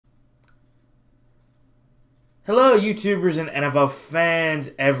Hello, YouTubers and NFL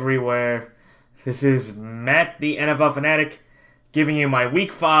fans everywhere. This is Matt, the NFL Fanatic, giving you my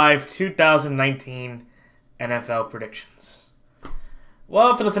Week 5 2019 NFL predictions.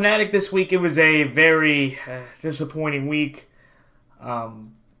 Well, for the Fanatic this week, it was a very disappointing week,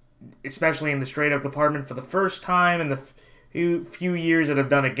 especially in the straight-up department. For the first time in the few years that I've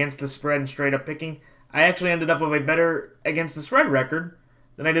done against the spread and straight-up picking, I actually ended up with a better against the spread record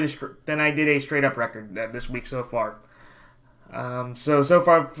than I did a straight up record this week so far. So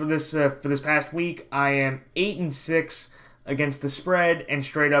far for this past week, I am 8-6 against the spread, and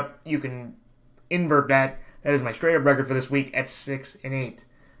straight up you can invert that. That is my straight up record for this week at 6-8.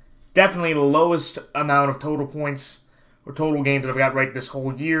 Definitely the lowest amount of total points or total games that I've got right this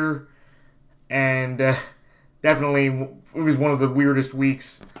whole year, and definitely it was one of the weirdest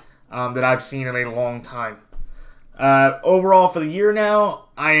weeks that I've seen in a long time. Overall for the year now,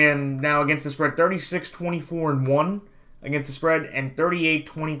 I am now against the spread 36-24-1 against the spread and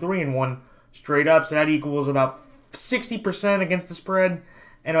 38-23-1 straight up. So that equals about 60% against the spread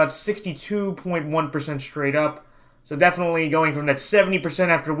and about 62.1% straight up. So definitely going from that 70%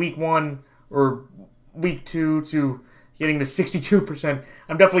 after week 1 or week 2 to getting to 62%.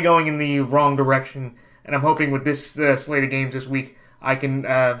 I'm definitely going in the wrong direction, and I'm hoping with this slate of games this week, I can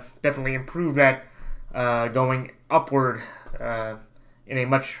definitely improve that going upward in a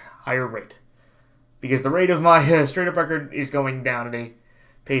much higher rate, because the rate of my straight-up record is going down at a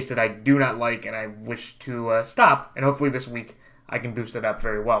pace that I do not like, and I wish to stop, and hopefully this week I can boost it up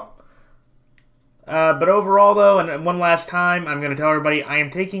very well. But overall, though, and one last time, I'm going to tell everybody I am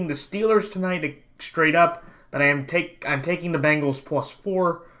taking the Steelers tonight straight up, but I'm taking the Bengals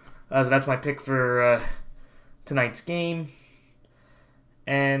 +4, so that's my pick for tonight's game.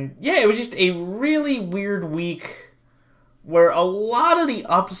 And yeah, it was just a really weird week where a lot of the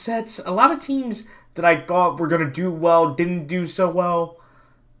upsets, a lot of teams that I thought were going to do well didn't do so well,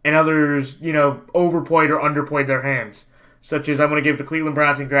 and others, overplayed or underplayed their hands. Such as, I want to give the Cleveland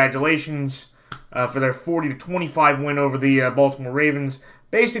Browns congratulations for their 40-25 win over the Baltimore Ravens.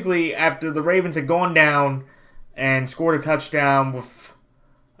 Basically, after the Ravens had gone down and scored a touchdown with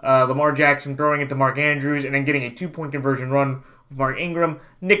Lamar Jackson throwing it to Mark Andrews and then getting a 2-point conversion run with Mark Ingram,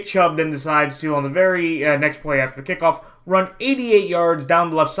 Nick Chubb then decides to, on the very next play after the kickoff, run 88 yards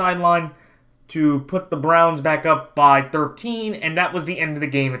down the left sideline to put the Browns back up by 13, and that was the end of the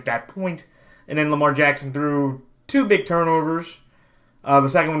game at that point. And then Lamar Jackson threw 2 big turnovers. The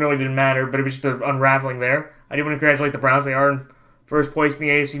second one really didn't matter, but it was just an unraveling there. I do want to congratulate the Browns. They are in first place in the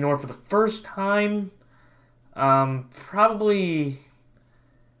AFC North for the first time, probably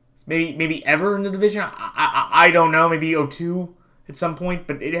maybe ever in the division. I don't know, maybe 2002 at some point,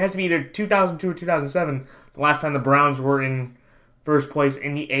 but it has to be either 2002 or 2007, the last time the Browns were in first place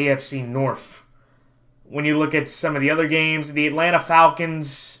in the AFC North. When you look at some of the other games, the Atlanta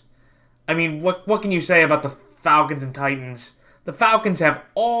Falcons, I mean, what can you say about the Falcons and Titans? The Falcons have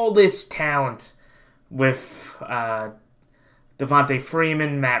all this talent with Devontae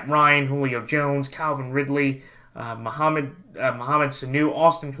Freeman, Matt Ryan, Julio Jones, Calvin Ridley, Mohamed Sanu,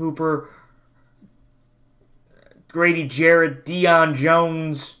 Austin Hooper, Grady Jarrett, Deion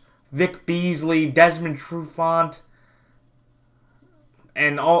Jones, Vic Beasley, Desmond Trufant,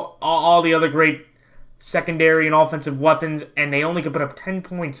 and all the other great secondary and offensive weapons, and they only could put up 10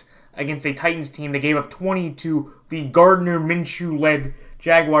 points against a Titans team that gave up 20 to the Gardner Minshew-led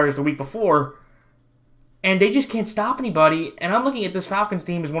Jaguars the week before, and they just can't stop anybody. And I'm looking at this Falcons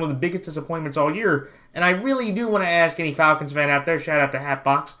team as one of the biggest disappointments all year, and I really do want to ask any Falcons fan out there, shout out to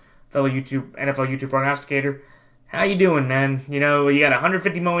Hatbox, fellow NFL YouTube prognosticator, how you doing, man? You got a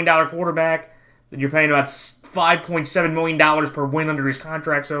 $150 million quarterback that you're paying about $5.7 million per win under his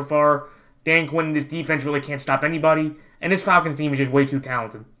contract so far. Dan Quinn and his defense really can't stop anybody, and this Falcons team is just way too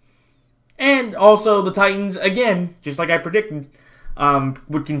talented. And also the Titans, again, just like I predicted,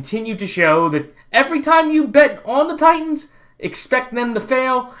 would continue to show that every time you bet on the Titans, expect them to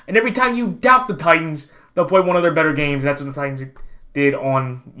fail, and every time you doubt the Titans, they'll play one of their better games. That's what the Titans did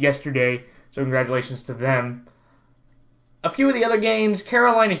on yesterday, so congratulations to them. A few of the other games,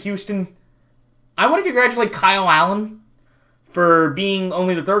 Carolina-Houston, I want to congratulate Kyle Allen for being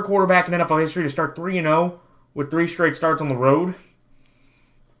only the third quarterback in NFL history to start 3-0 with 3 straight starts on the road.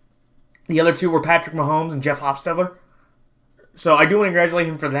 The other 2 were Patrick Mahomes and Jeff Hofstetler. So I do want to congratulate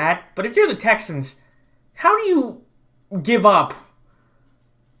him for that. But if you're the Texans, how do you give up?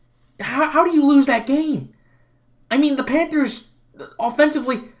 How do you lose that game? I mean, the Panthers,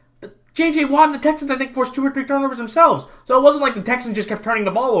 offensively, J.J. Watt and the Texans, I think, forced 2 or 3 turnovers themselves. So it wasn't like the Texans just kept turning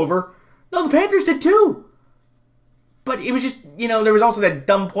the ball over. No, the Panthers did too. But it was just, there was also that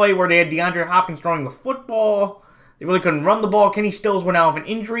dumb play where they had DeAndre Hopkins throwing the football. They really couldn't run the ball. Kenny Stills went out with an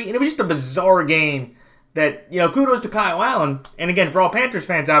injury. And it was just a bizarre game that, kudos to Kyle Allen. And again, for all Panthers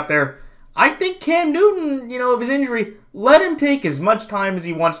fans out there, I think Cam Newton, of his injury, let him take as much time as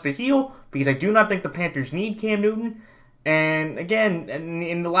he wants to heal. Because I do not think the Panthers need Cam Newton. And again,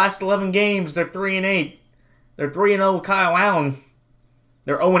 in the last 11 games, they're 3-8. They're 3-0 with Kyle Allen.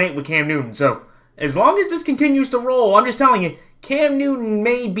 They're 0-8 with Cam Newton. So, as long as this continues to roll, I'm just telling you, Cam Newton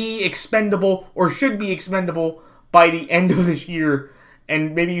may be expendable or should be expendable by the end of this year.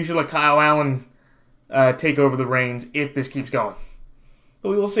 And maybe you should let Kyle Allen take over the reins if this keeps going. But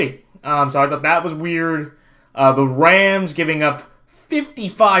we will see. So I thought that was weird. The Rams giving up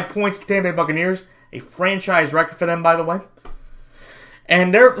 55 points to Tampa Bay Buccaneers. A franchise record for them, by the way.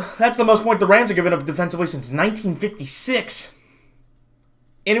 And that's the most points the Rams have given up defensively since 1956.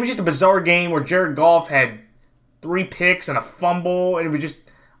 And it was just a bizarre game where Jared Goff had 3 picks and a fumble, and it was just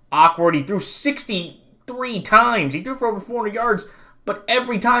awkward. He threw 63 times. He threw for over 400 yards, but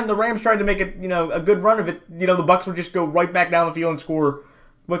every time the Rams tried to make it, a good run of it, the Bucs would just go right back down the field and score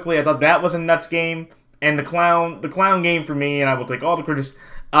quickly. I thought that was a nuts game. And the clown game for me, and I will take all the criticism,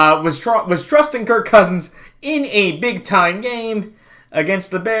 was trusting Kirk Cousins in a big-time game against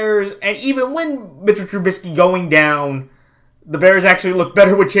the Bears. And even when Mitchell Trubisky going down, the Bears actually looked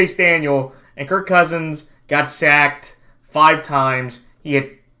better with Chase Daniel. And Kirk Cousins got sacked 5 times. He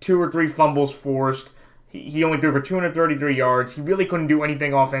had 2 or 3 fumbles forced. He only threw for 233 yards. He really couldn't do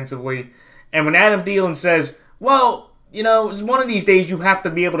anything offensively. And when Adam Thielen says, well, one of these days you have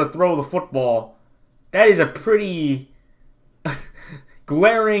to be able to throw the football, that is a pretty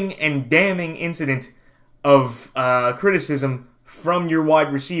glaring and damning incident of criticism from your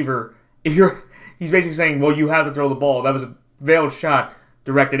wide receiver. He's basically saying, well, you have to throw the ball. That was a veiled shot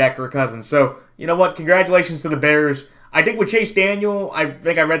directed at Kirk Cousins. So, you know what? Congratulations to the Bears. I think with Chase Daniel, I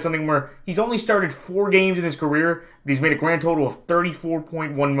think I read something where he's only started 4 games in his career, but he's made a grand total of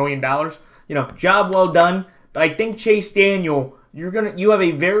 $34.1 million. Job well done. But I think Chase Daniel, you have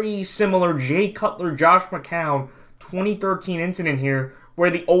a very similar Jay Cutler, Josh McCown 2013 incident here,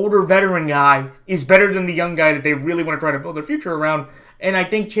 where the older veteran guy is better than the young guy that they really want to try to build their future around. And I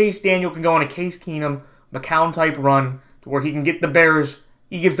think Chase Daniel can go on a Case Keenum, McCown-type run to where he can get the Bears,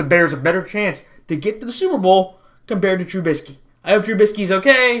 he gives the Bears a better chance to get to the Super Bowl compared to Trubisky. I hope Trubisky's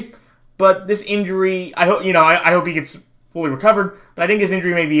okay, but this injury, I hope he gets fully recovered, but I think his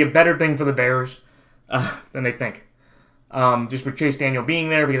injury may be a better thing for the Bears than they think. Just with Chase Daniel being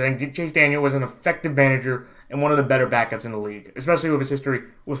there, because I think Chase Daniel was an effective manager and one of the better backups in the league, especially with his history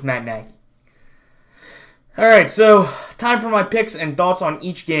with Matt Nagy. Alright, so time for my picks and thoughts on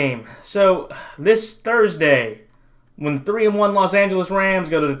each game. So, this Thursday, when the 3-1 Los Angeles Rams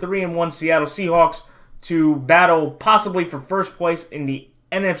go to the 3-1 Seattle Seahawks to battle possibly for first place in the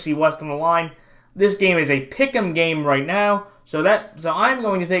NFC West on the line. This game is a pick'em game right now, so I'm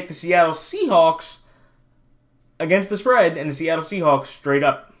going to take the Seattle Seahawks against the spread, and the Seattle Seahawks straight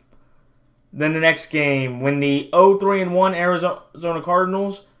up. Then the next game, when the 0-3-1 Arizona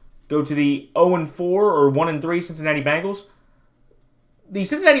Cardinals go to the 0-4 or 1-3 Cincinnati Bengals. The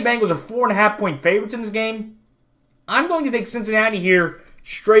Cincinnati Bengals are 4.5 point favorites in this game. I'm going to take Cincinnati here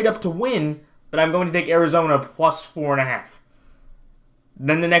straight up to win, but I'm going to take Arizona plus 4.5.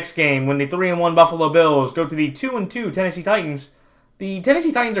 Then the next game, when the 3-1 Buffalo Bills go to the 2-2 Tennessee Titans. The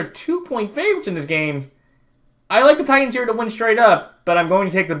Tennessee Titans are 2-point favorites in this game. I like the Titans here to win straight up, but I'm going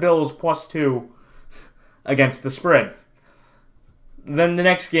to take the Bills plus 2 against the spread. Then the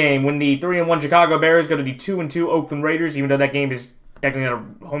next game, when the 3-1 Chicago Bears go to the 2-2 Oakland Raiders, even though that game is technically not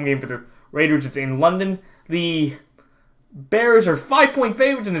a home game for the Raiders, it's in London. The Bears are 5-point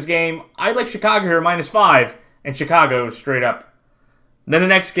favorites in this game. I like Chicago here -5, and Chicago straight up. Then the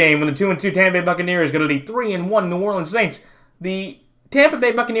next game, when the 2-2 Tampa Bay Buccaneers go to the 3-1 New Orleans Saints. The Tampa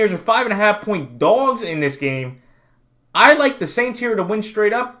Bay Buccaneers are 5.5 point dogs in this game. I like the Saints here to win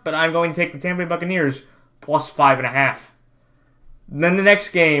straight up, but I'm going to take the Tampa Bay Buccaneers plus 5.5. Then the next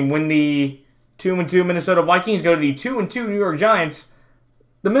game, when the 2-2 Minnesota Vikings go to the 2-2 New York Giants.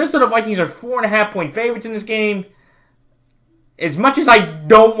 The Minnesota Vikings are 4.5 point favorites in this game. As much as I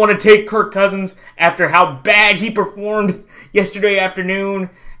don't want to take Kirk Cousins after how bad he performed yesterday afternoon,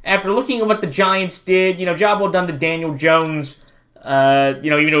 after looking at what the Giants did, job well done to Daniel Jones.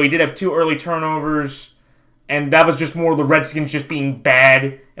 Even though he did have 2 early turnovers, and that was just more of the Redskins just being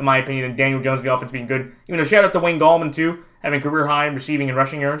bad, in my opinion, than Daniel Jones, the offense being good. Shout out to Wayne Gallman, too, having career high in receiving and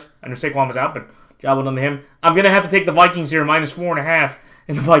rushing yards. I know Saquon was out, but job well done to him. I'm going to have to take the Vikings here, -4.5,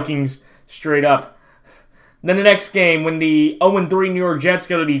 and the Vikings straight up. Then the next game, when the 0-3 New York Jets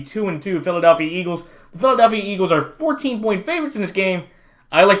go to the 2-2 Philadelphia Eagles. The Philadelphia Eagles are 14-point favorites in this game.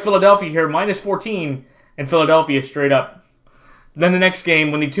 I like Philadelphia here, minus 14, and Philadelphia straight up. Then the next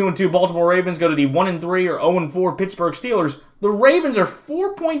game, when the 2-2 Baltimore Ravens go to the 1-3 or 0-4 Pittsburgh Steelers, the Ravens are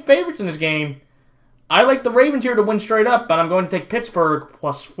 4-point favorites in this game. I like the Ravens here to win straight up, but I'm going to take Pittsburgh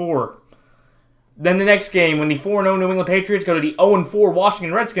plus 4. Then the next game, when the 4-0 New England Patriots go to the 0-4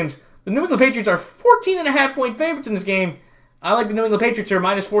 Washington Redskins, the New England Patriots are 14.5-point favorites in this game. I like the New England Patriots here,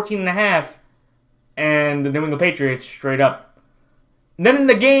 minus 14.5, and the New England Patriots straight up. And then in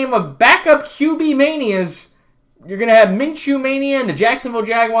the game of backup QB manias, you're going to have Minshew Mania and the Jacksonville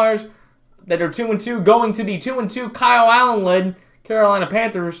Jaguars that are 2-2 going to the 2-2 Kyle Allen-led Carolina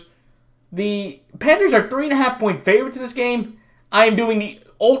Panthers. The Panthers are 3.5-point favorites in this game. I am doing the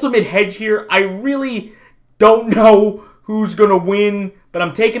ultimate hedge here. I really don't know who's going to win, but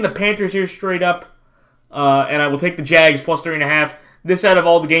I'm taking the Panthers here straight up, and I will take the Jags plus 3.5. This out of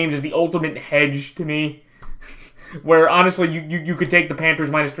all the games is the ultimate hedge to me, where honestly you could take the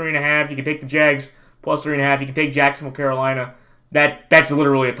Panthers minus 3.5. You could take the Jags plus 3.5. You can take Jacksonville, Carolina. That's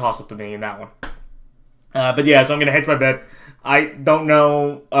literally a toss-up to me in that one. But yeah, so I'm going to hedge my bet. I don't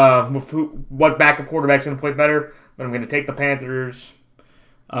know what backup quarterback's going to play better, but I'm going to take the Panthers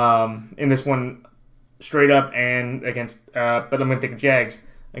in this one straight up and against. But I'm going to take the Jags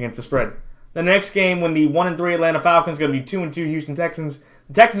against the spread. The next game, when the 1-3 Atlanta Falcons go to the 2-2 Houston Texans,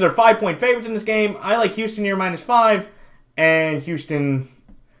 the Texans are 5-point favorites in this game. I like Houston here minus 5, and Houston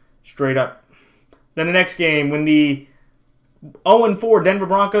straight up. Then the next game, when the 0-4 Denver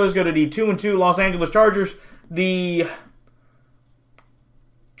Broncos go to the 2-2 Los Angeles Chargers, the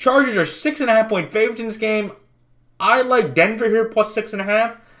Chargers are 6.5-point favorites in this game. I like Denver here plus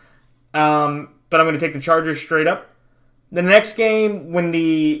 6.5, but I'm going to take the Chargers straight up. The next game, when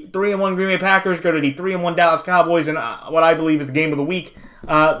the 3-1 Green Bay Packers go to the 3-1 Dallas Cowboys, and what I believe is the game of the week,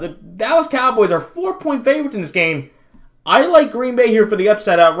 the Dallas Cowboys are 4-point favorites in this game. I like Green Bay here for the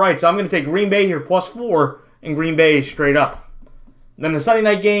upset outright, so I'm going to take Green Bay here plus 4 and Green Bay straight up. Then the Sunday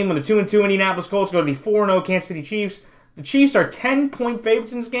night game, when the 2-2 Indianapolis Colts go to the 4-0 Kansas City Chiefs, the Chiefs are 10-point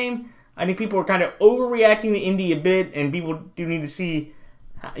favorites in this game. I think people are kind of overreacting to Indy a bit, and people do need to see,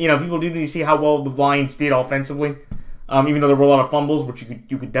 how well the Lions did offensively. Even though there were a lot of fumbles, which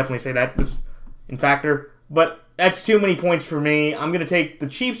you could definitely say that was in factor. But that's too many points for me. I'm going to take the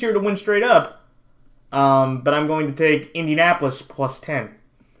Chiefs here to win straight up. But I'm going to take Indianapolis plus 10.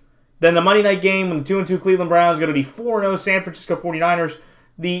 Then the Monday night game, when the 2-2 Cleveland Browns go to the 4-0 San Francisco 49ers.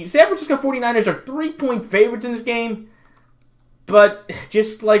 The San Francisco 49ers are 3-point favorites in this game. But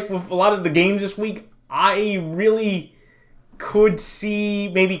just like with a lot of the games this week, I really could see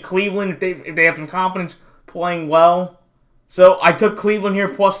maybe Cleveland, if they have some confidence, playing well. So I took Cleveland here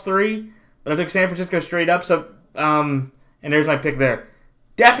plus 3, but I took San Francisco straight up. So and there's my pick there.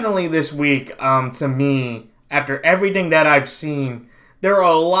 Definitely this week, to me, after everything that I've seen, there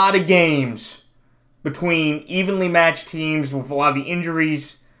are a lot of games between evenly matched teams with a lot of the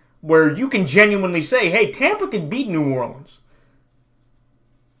injuries where you can genuinely say, hey, Tampa could beat New Orleans.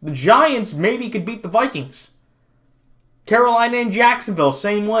 The Giants maybe could beat the Vikings. Carolina and Jacksonville,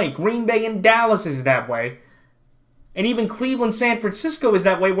 same way. Green Bay and Dallas is that way. And even Cleveland, San Francisco is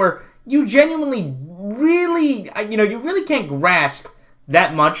that way, where you genuinely really, you really can't grasp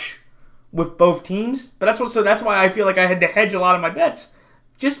that much with both teams. But that's why I feel like I had to hedge a lot of my bets,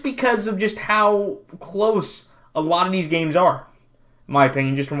 just because of just how close a lot of these games are, in my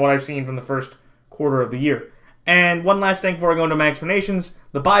opinion, just from what I've seen from the first quarter of the year. And one last thing before I go into my explanations,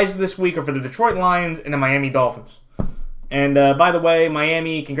 the buys this week are for the Detroit Lions and the Miami Dolphins. And by the way,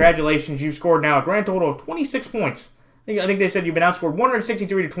 Miami, congratulations, you've scored now a grand total of 26 points. I think they said you've been outscored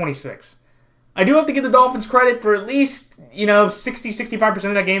 163-26. I do have to give the Dolphins credit for at least, 60-65%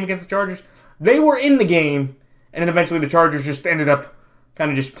 of that game against the Chargers. They were in the game, and then eventually the Chargers just ended up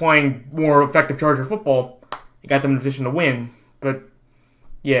kind of just playing more effective Charger football. It got them in a position to win. But,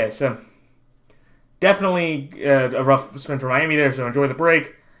 yeah, so definitely a rough spin for Miami there, so enjoy the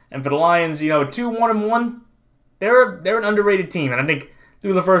break. And for the Lions, 2-1-1, they're an underrated team. And I think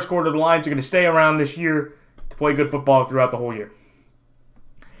through the first quarter, the Lions are going to stay around this year to play good football throughout the whole year.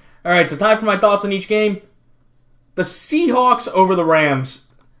 All right, so time for my thoughts on each game. The Seahawks over the Rams.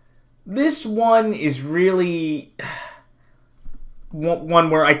 This one is really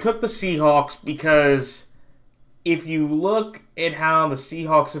one where I took the Seahawks because if you look at how the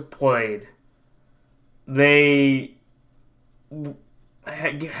Seahawks have played, they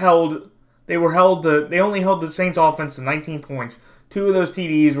only held the Saints offense to 19 points. 2 of those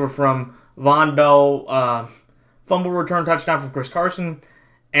TDs were from Von Bell, fumble return touchdown from Chris Carson,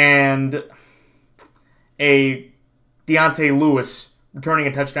 and a Deontay Lewis returning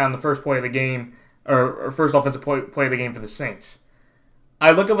a touchdown the first play of the game, or first offensive play of the game for the Saints.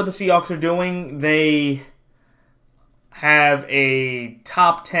 I look at what the Seahawks are doing. They have a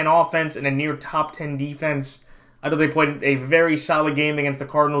top 10 offense and a near top 10 defense. I thought they played a very solid game against the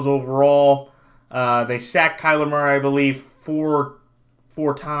Cardinals overall. They sacked Kyler Murray, I believe, four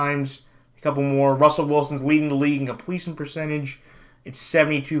times. A couple more. Russell Wilson's leading the league in completion percentage. It's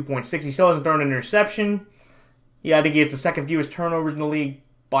 72.6. He still hasn't thrown an interception. Yeah, I think he has the second fewest turnovers in the league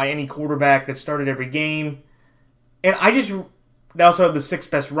by any quarterback that started every game. And they also have the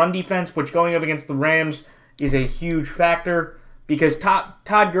sixth best run defense, which going up against the Rams is a huge factor because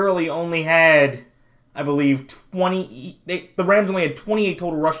Todd Gurley only had, I believe, 20. The Rams only had 28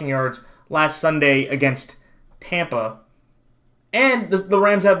 total rushing yards last Sunday against Tampa. And the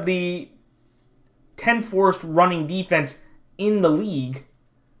Rams have the 10th worst running defense in the league.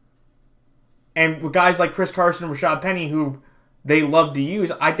 And with guys like Chris Carson and Rashad Penny, who they love to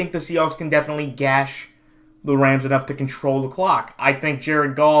use, I think the Seahawks can definitely gash the Rams enough to control the clock. I think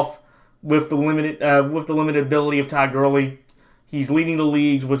Jared Goff, with the limited ability of Todd Gurley, he's leading the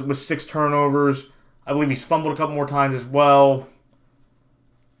leagues with 6 turnovers. I believe he's fumbled a couple more times as well.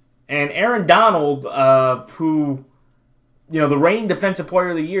 And Aaron Donald, who, the reigning defensive player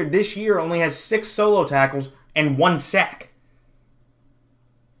of the year this year, only has 6 solo tackles and 1 sack.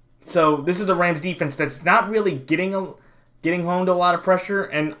 So this is a Rams defense that's not really getting home to a lot of pressure.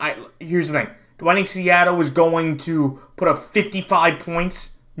 And here's the thing. Do I think Seattle is going to put up 55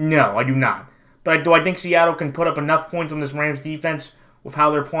 points? No, I do not. But do I think Seattle can put up enough points on this Rams defense with how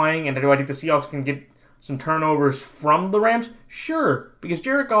they're playing? And do I think the Seahawks can get some turnovers from the Rams? Sure, because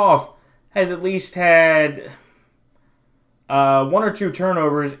Jared Goff has at least had 1 or 2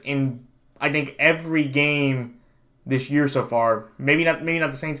 turnovers in, I think, every game this year so far. Maybe not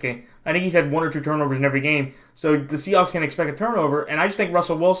the Saints game. I think he's had 1 or 2 turnovers in every game. So the Seahawks can expect a turnover. And I just think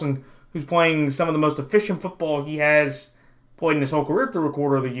Russell Wilson, who's playing some of the most efficient football he has played in his whole career through a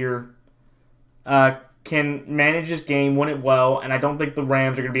quarter of the year, can manage this game, win it well, and I don't think the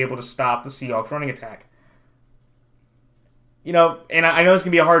Rams are going to be able to stop the Seahawks running attack. And I know it's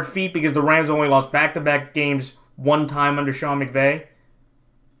going to be a hard feat because the Rams only lost back-to-back games one time under Sean McVay.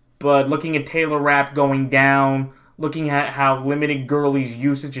 But looking at Taylor Rapp going down, looking at how limited Gurley's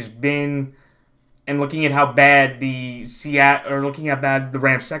usage has been, and looking at how bad the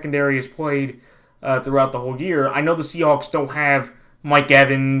Rams secondary has played throughout the whole year, I know the Seahawks don't have Mike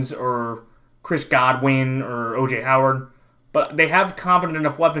Evans or Chris Godwin or O.J. Howard, but they have competent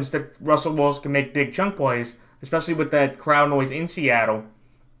enough weapons that Russell Wilson can make big chunk plays, especially with that crowd noise in Seattle.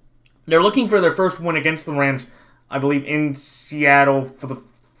 They're looking for their first win against the Rams, I believe, in Seattle for the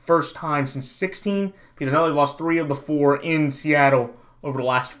first time since 2016, because I know they've lost 3 of the 4 in Seattle over the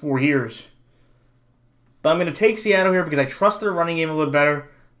last 4 years. But I'm going to take Seattle here because I trust their running game a little better.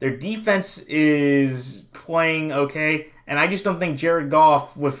 Their defense is playing okay, and I just don't think Jared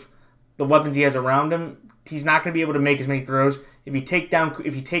Goff, with the weapons he has around him, he's not going to be able to make as many throws. If you take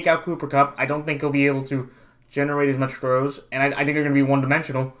out Cooper Kupp, I don't think he'll be able to generate as much throws, and I think they're going to be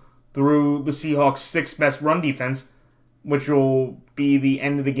one-dimensional through the Seahawks' 6th best run defense, which will be the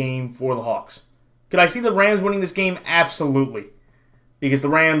end of the game for the Hawks. Could I see the Rams winning this game? Absolutely. Because the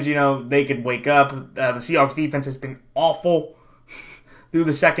Rams, they could wake up. The Seahawks defense has been awful through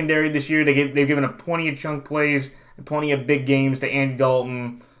the secondary this year. They've given up plenty of chunk plays and plenty of big games to Andy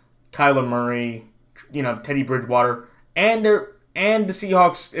Dalton, Kyler Murray, Teddy Bridgewater. And the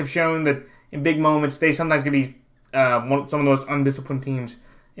Seahawks have shown that in big moments, they sometimes can be some of the most undisciplined teams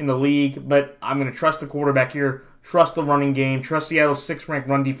in the league. But I'm going to trust the quarterback here, trust the running game, trust Seattle's 6th-ranked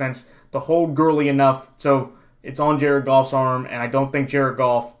run defense to hold Gurley enough so it's on Jared Goff's arm, and I don't think Jared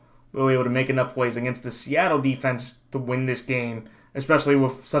Goff will be able to make enough plays against the Seattle defense to win this game, especially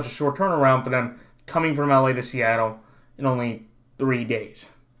with such a short turnaround for them coming from LA to Seattle in only 3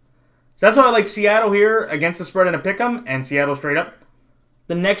 days. So that's why I like Seattle here against the spread in a pick'em, and Seattle straight up.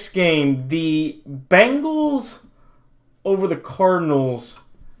 The next game, the Bengals over the Cardinals.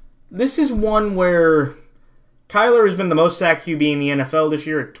 This is one where Kyler has been the most sacked QB in the NFL this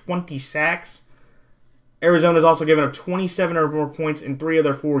year at 20 sacks. Arizona's also given up 27 or more points in 3 of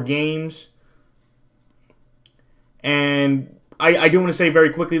their 4 games. And I do want to say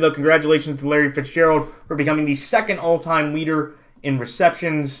very quickly, though, congratulations to Larry Fitzgerald for becoming the 2nd all-time leader in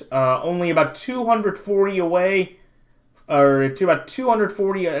receptions. Only about 240 away, I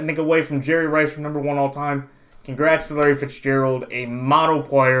think, away from Jerry Rice for number 1 all-time. Congrats to Larry Fitzgerald, a model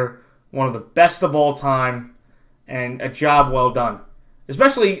player, one of the best of all time, and a job well done.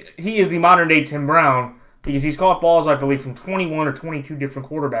 Especially, he is the modern-day Tim Brown, because he's caught balls, I believe, from 21 or 22 different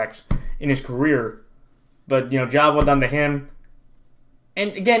quarterbacks in his career. But, job well done to him.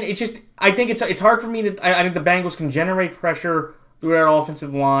 And again, I think it's hard for me to. I think the Bengals can generate pressure through their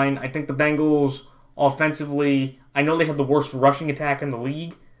offensive line. I think the Bengals offensively, I know they have the worst rushing attack in the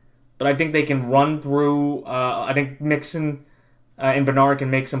league, but I think they can run through. I think Mixon and Bernard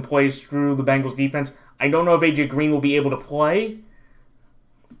can make some plays through the Bengals defense. I don't know if AJ Green will be able to play,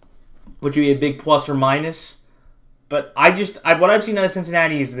 which would be a big plus or minus. But what I've seen out of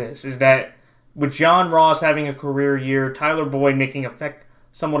Cincinnati is that with John Ross having a career year, Tyler Boyd making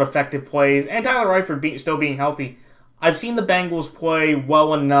somewhat effective plays, and Tyler Eifert still being healthy, I've seen the Bengals play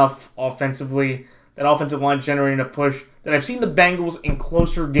well enough offensively, that offensive line generating a push, that I've seen the Bengals in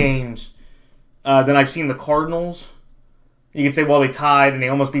closer games than I've seen the Cardinals. You could say, well, they tied and they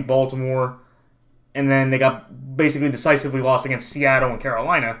almost beat Baltimore, and then they got basically decisively lost against Seattle and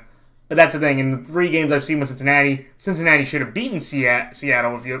Carolina. But that's the thing. In the 3 games I've seen with Cincinnati should have beaten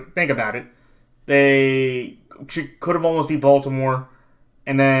Seattle if you think about it. They could have almost beat Baltimore,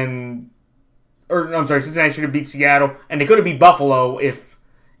 Cincinnati should have beat Seattle, and they could have beat Buffalo if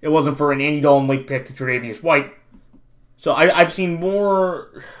it wasn't for an Andy Dalton late pick to Tre'Davious White. So I've seen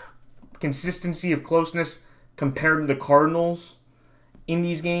more consistency of closeness compared to the Cardinals in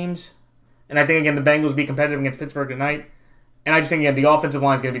these games. And I think, again, the Bengals will be competitive against Pittsburgh tonight. And I just think, again, the offensive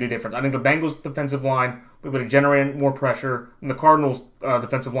line is going to be the difference. I think the Bengals' defensive line will be able to generate more pressure, and the Cardinals'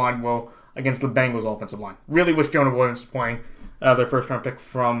 defensive line will against the Bengals' offensive line. Really wish Jonah Williams was playing their first-round pick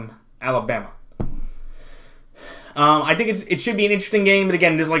from Alabama. I think it should be an interesting game, but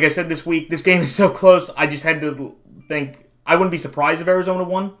again, just like I said this week, this game is so close, I just had to think, I wouldn't be surprised if Arizona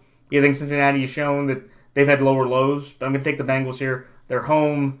won. I think Cincinnati has shown that they've had lower lows, but I'm going to take the Bengals here. They're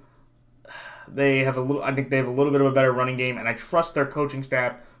home. I think they have a little bit of a better running game, and I trust their coaching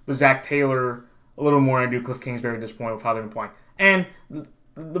staff with Zach Taylor a little more than I do Cliff Kingsbury at this point with how they've been playing. And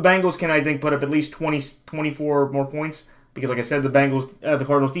the Bengals can, I think, put up at least 24 more points because, like I said, the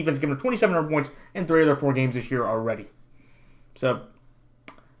Cardinals defense given them 27 more points in 3 of their 4 games this year already. So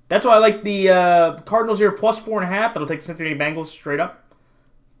that's why I like the Cardinals here plus 4.5, but I'll take the Cincinnati Bengals straight up.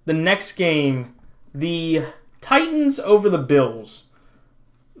 The next game, the Titans over the Bills.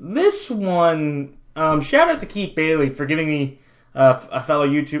 This one, shout out to Keith Bailey for giving me a fellow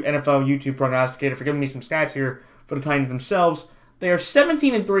NFL YouTube prognosticator for giving me some stats here for the Titans themselves. They are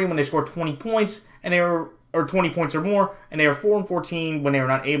 17-3 when they score 20 points, or 20 points or more, and they are 4-14 when they are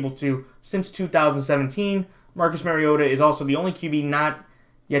not able to since 2017. Marcus Mariota is also the only QB not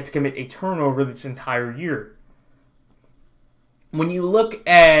yet to commit a turnover this entire year. When you look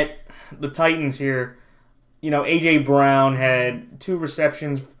at the Titans here, A.J. Brown had 2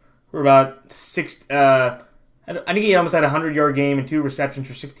 receptions for about 6. I think he almost had a 100-yard game and 2 receptions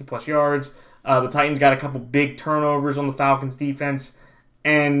for 60-plus yards. The Titans got a couple big turnovers on the Falcons' defense.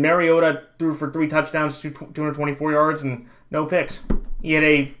 And Mariota threw for 3 touchdowns, 224 yards, and no picks. He had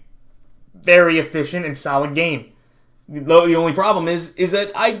a very efficient and solid game. The only problem is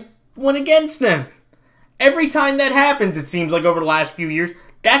that I went against them. Every time that happens, it seems like over the last few years,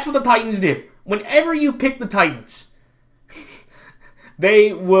 that's what the Titans do. Whenever you pick the Titans,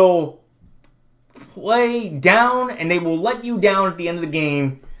 they will play down and they will let you down at the end of the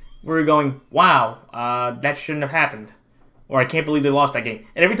game where you're going, wow, that shouldn't have happened. Or I can't believe they lost that game.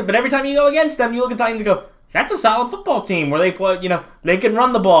 And every time you go against them, you look at the Titans and go, that's a solid football team where they play, they can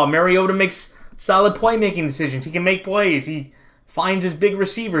run the ball. Mariota makes solid playmaking decisions. He can make plays. He finds his big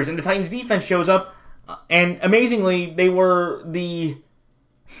receivers. And the Titans defense shows up. And amazingly, they were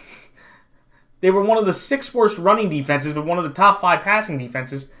one of the 6 worst running defenses, but one of the top 5 passing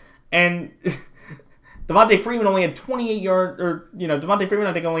defenses. And Devontae Freeman only had 28 yards, Devontae Freeman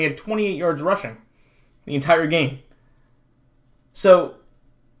I think only had 28 yards rushing the entire game. So,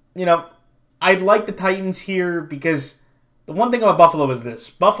 I'd like the Titans here because the one thing about Buffalo is this.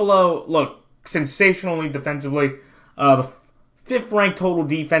 Buffalo, look, sensationally defensively. The 5th-ranked total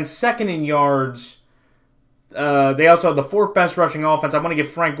defense, 2nd in yards. They also have the 4th best rushing offense. I want to give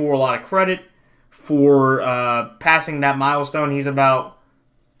Frank Gore a lot of credit for passing that milestone. He's about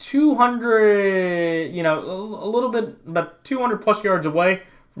 200, about 200 plus yards away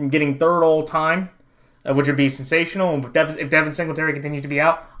from getting 3rd all time, which would be sensational. And if Devin Singletary continues to be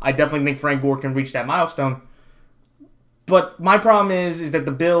out, I definitely think Frank Gore can reach that milestone. But my problem is that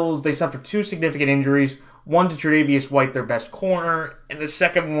the Bills, they suffered 2 significant injuries. One to Tre'Davious White, their best corner, and the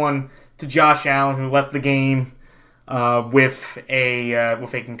second one to Josh Allen, who left the game with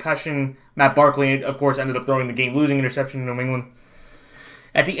a concussion. Matt Barkley, of course, ended up throwing the game-losing interception in New England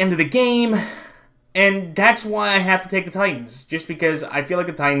at the end of the game. And that's why I have to take the Titans, just because I feel like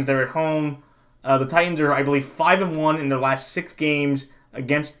the Titans, they're at home. The Titans are, I believe, 5-1 in their last 6 games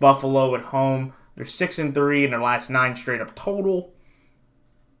against Buffalo at home. They're 6-3 in their last 9 straight up total.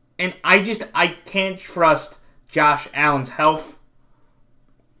 And I can't trust Josh Allen's health.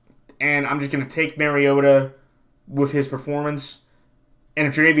 And I'm just going to take Mariota with his performance. And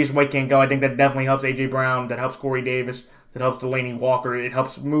if Tre'Davious White can't go, I think that definitely helps A.J. Brown. That helps Corey Davis. That helps Delanie Walker. It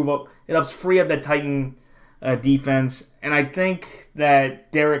helps move up. It helps free up that Titan defense. And I think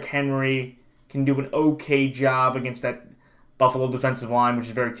that Derrick Henry can do an okay job against that Buffalo defensive line, which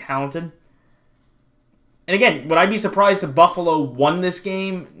is very talented. And again, would I be surprised if Buffalo won this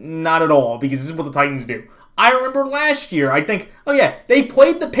game? Not at all, because this is what the Titans do. I remember last year, I think, they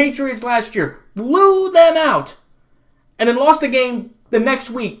played the Patriots last year, blew them out, and then lost the game the next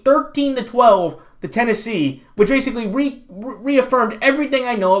week, 13-12, to Tennessee, which basically reaffirmed everything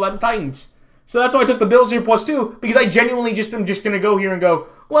I know about the Titans. So that's why I took the Bills here +2, because I genuinely am just going to go here and go,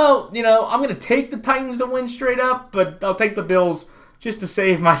 well, I'm going to take the Titans to win straight up, but I'll take the Bills just to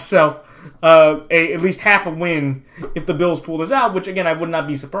save myself at least half a win if the Bills pull this out, which, again, I would not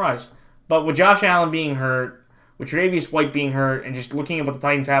be surprised. But with Josh Allen being hurt, with Tre'Davious White being hurt, and just looking at what the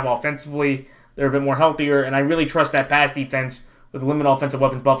Titans have offensively, they're a bit more healthier, and I really trust that pass defense with the limited offensive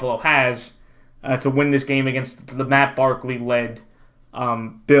weapons Buffalo has to win this game against the Matt Barkley-led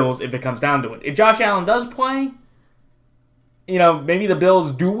Bills if it comes down to it. If Josh Allen does play, maybe the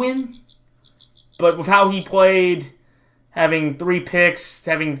Bills do win, but with how he played, having 3 picks,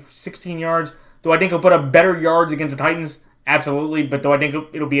 having 16 yards, do I think he'll put up better yards against the Titans? Absolutely, but do I think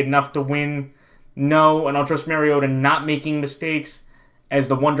it'll be enough to win? No, and I'll trust Mariota not making mistakes as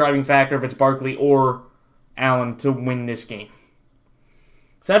the one driving factor if it's Barkley or Allen to win this game.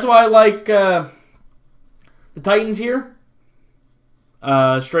 So that's why I like the Titans here.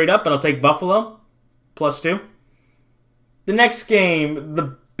 Straight up, but I'll take Buffalo +2. The next game,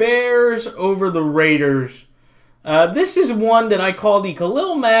 the Bears over the Raiders. This is one that I call the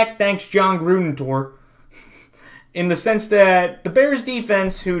Khalil Mack thanks John Gruden tour. In the sense that the Bears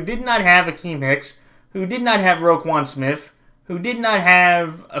defense, who did not have Akeem Hicks, who did not have Roquan Smith, who did not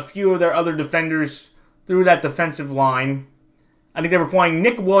have a few of their other defenders through that defensive line. I think they were playing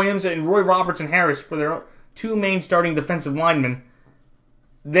Nick Williams and Roy Robertson Harris for their 2 main starting defensive linemen.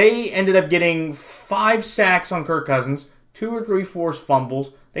 They ended up getting 5 sacks on Kirk Cousins, 2 or 3 forced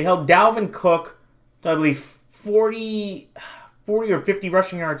fumbles. They held Dalvin Cook to, I believe, 40 or 50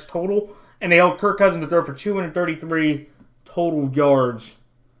 rushing yards total. And they held Kirk Cousins to throw for 233 total yards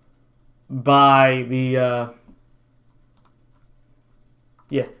by the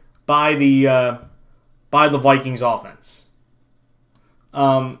Vikings offense.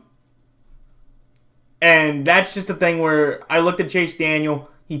 And that's just the thing where I looked at Chase Daniel.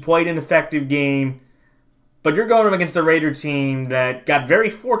 He played an effective game. But you're going up against the Raider team that got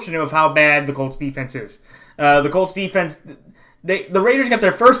very fortunate with how bad the Colts defense is. The Colts defense... The Raiders got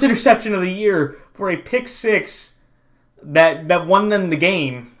their first interception of the year for a pick 6 that won them the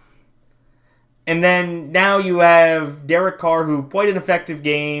game. And then now you have Derek Carr, who played an effective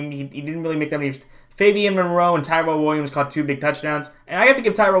game. He didn't really make that many. Fabian Monroe and Tyrell Williams caught 2 big touchdowns. And I have to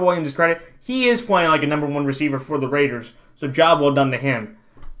give Tyrell Williams his credit. He is playing like a number 1 receiver for the Raiders. So job well done to him.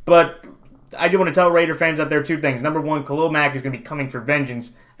 But I do want to tell Raider fans out there 2 things. Number 1, Khalil Mack is going to be coming for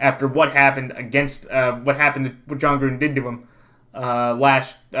vengeance after what happened what John Gruden did to him.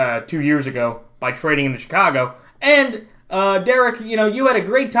 Last 2 years ago by trading him to Chicago. And Derek, you had a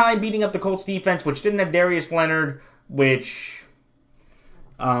great time beating up the Colts defense, which didn't have Darius Leonard, which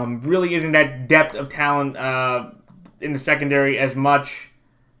really isn't that depth of talent in the secondary as much.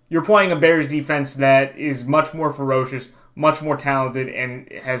 You're playing a Bears defense that is much more ferocious, much more talented,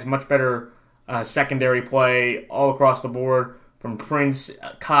 and has much better secondary play all across the board from Prince,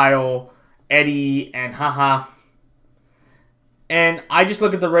 Kyle, Eddie, and Haha. And I just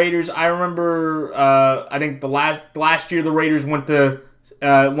look at the Raiders. I remember, I think the last year the Raiders went to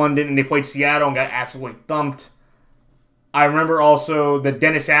London and they played Seattle and got absolutely thumped. I remember also that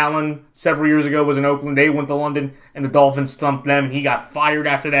Dennis Allen several years ago was in Oakland. They went to London and the Dolphins thumped them and he got fired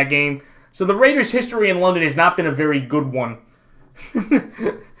after that game. So the Raiders' history in London has not been a very good one.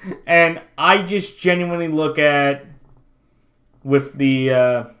 And I just genuinely look at with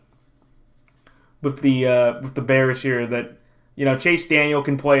the Bears here that Chase Daniel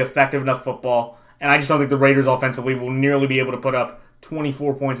can play effective enough football, and I just don't think the Raiders offensively will nearly be able to put up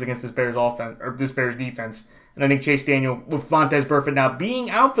 24 points against this Bears offense or this Bears defense. And I think Chase Daniel, with Vontaze Burfict now being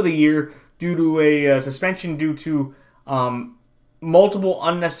out for the year due to a suspension due to multiple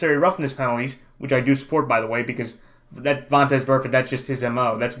unnecessary roughness penalties, which I do support, by the way, because that Vontaze Burfict, that's just his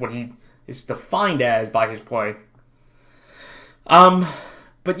MO. That's what he is defined as by his play.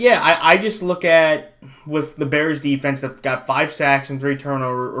 But yeah, I just look at, with the Bears defense that got 5 sacks and 3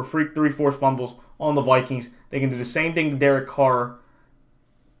 turnovers, or 3 forced fumbles on the Vikings, they can do the same thing to Derek Carr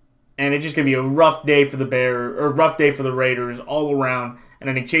And it's just going to be a rough day for the rough day for the Raiders all around.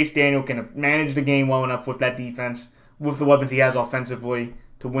 And I think Chase Daniel can manage the game well enough with that defense, with the weapons he has offensively,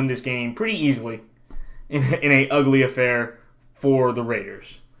 to win this game pretty easily in a ugly affair for the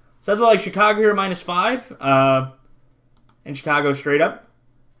Raiders. So that's like Chicago here -5. And Chicago straight up.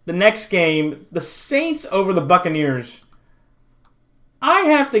 The next game, the Saints over the Buccaneers. I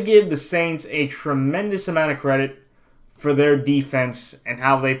have to give the Saints a tremendous amount of credit for their defense and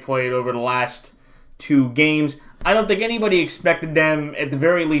how they played over the last 2 games. I don't think anybody expected them, at the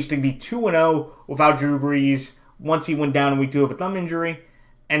very least, to be 2-0 without Drew Brees once he went down in week 2 of a thumb injury.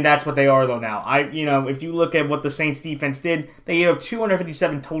 And that's what they are, though, now. If you look at what the Saints defense did, they gave up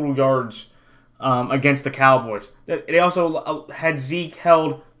 257 total yards against the Cowboys. They also had Zeke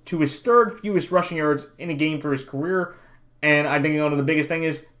held to his 3rd fewest rushing yards in a game for his career. And I think one of the biggest thing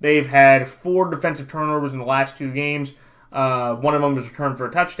is they've had 4 defensive turnovers in the last 2 games. One of them was returned for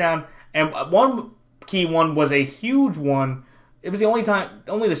a touchdown. And one key one was a huge one. It was only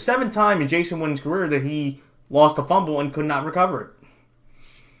the 7th time in Jason Witten's career that he lost a fumble and could not recover it.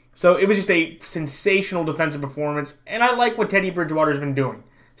 So it was just a sensational defensive performance. And I like what Teddy Bridgewater's been doing.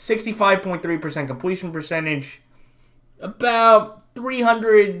 65.3% completion percentage. About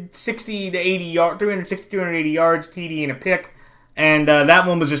 360 to 80 yards, 360 to 280 yards, TD and a pick. And that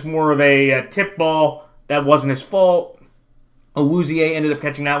one was just more of a tip ball. That wasn't his fault. Awuzie ended up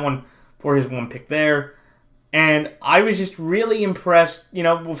catching that one for his 1 pick there. And I was just really impressed,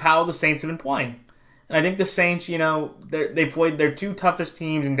 with how the Saints have been playing. And I think the Saints, they played their 2 toughest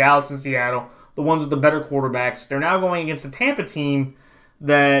teams in Dallas and Seattle, the ones with the better quarterbacks. They're now going against the Tampa team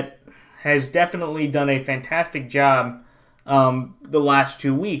that has definitely done a fantastic job the last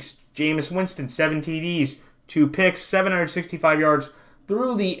 2 weeks. Jameis Winston, 7 TDs, 2 picks, 765 yards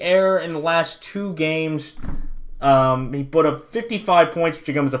through the air in the last 2 games. He put up 55 points, which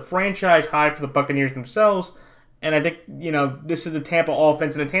becomes a franchise high for the Buccaneers themselves. And I think, this is the Tampa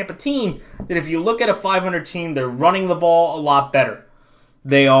offense and a Tampa team that if you look at a 500 team, they're running the ball a lot better.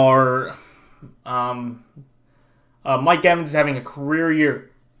 They are... Mike Evans is having a career year.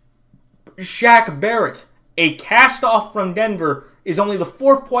 Shaq Barrett, a cast-off from Denver, is only the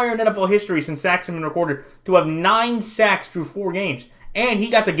 4th player in NFL history since sacks have been recorded to have 9 sacks through 4 games. And he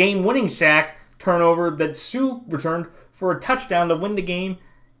got the game-winning sack turnover that Sue returned for a touchdown to win the game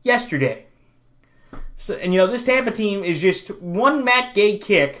yesterday. So, and this Tampa team is just 1 Matt Gay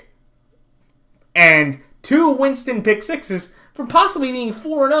kick and 2 Winston pick sixes from possibly being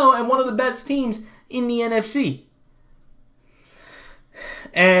 4-0 and one of the best teams in the NFC.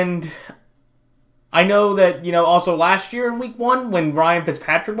 And I know that, also last year in week 1 when Ryan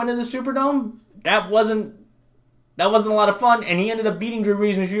Fitzpatrick went to the Superdome, that wasn't a lot of fun, and he ended up beating Drew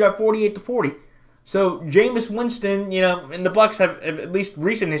Brees in his shootout 48-40. So Jameis Winston, and the Bucs have at least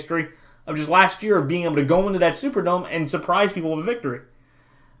recent history of just last year of being able to go into that Superdome and surprise people with a victory.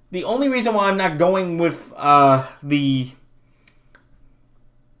 The only reason why I'm not going with the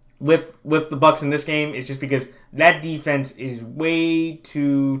Bucs in this game is just because that defense is way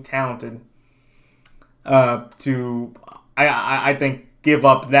too talented to I think give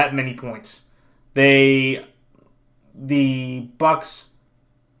up that many points. The Bucs,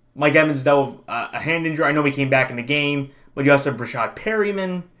 Mike Evans dealt with a hand injury. I know he came back in the game, but you also have Rashad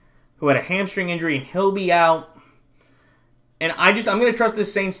Perryman, who had a hamstring injury, and he'll be out. And I'm going to trust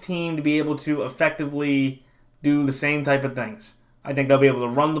this Saints team to be able to effectively do the same type of things. I think they'll be able to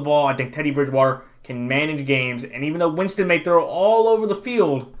run the ball. I think Teddy Bridgewater can manage games. And even though Winston may throw all over the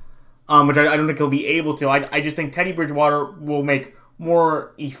field, which I don't think he'll be able to, I just think Teddy Bridgewater will make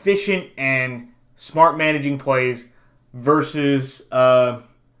more efficient and smart managing plays versus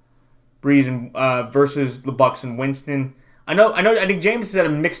Breeze and versus the Bucs and Winston. I think James has had a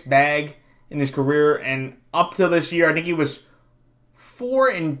mixed bag in his career, and up to this year, I think he was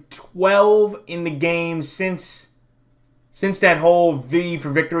 4-12 in the game since that whole V for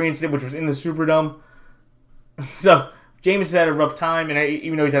Victory incident, which was in the Superdome. So James has had a rough time, and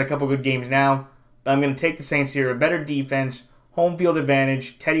even though he's had a couple good games now, but I'm going to take the Saints here. A better defense, home field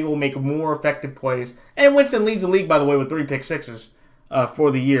advantage. Teddy will make more effective plays, and Winston leads the league, by the way, with 3 pick sixes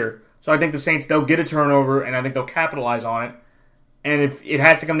for the year. So I think the Saints, they'll get a turnover, and I think they'll capitalize on it. And if it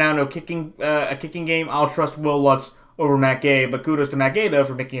has to come down to a kicking game, I'll trust Will Lutz over Matt Gay. But kudos to Matt Gay, though,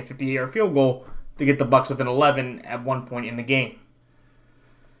 for making a 50-yard field goal to get the Bucs within 11 at one point in the game.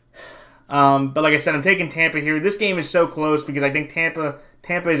 But like I said, I'm taking Tampa here. This game is so close because I think Tampa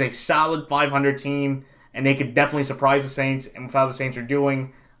is a solid 500 team, and they could definitely surprise the Saints. And with how the Saints are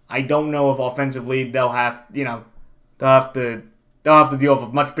doing, I don't know if offensively they'll have to deal with a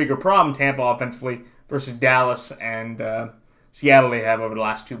much bigger problem, Tampa offensively, versus Dallas and Seattle they have over the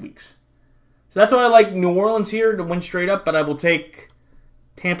last 2 weeks. So that's why I like New Orleans here to win straight up, but I will take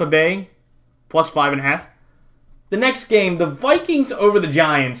Tampa Bay plus 5.5. The next game, the Vikings over the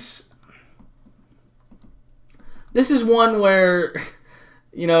Giants. This is one where,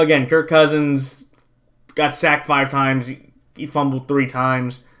 again, Kirk Cousins got sacked 5 times. He fumbled 3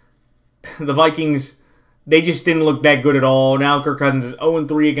 times. The Vikings, they just didn't look that good at all. Now Kirk Cousins is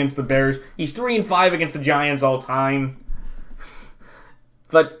 0-3 against the Bears. He's 3-5 against the Giants all time.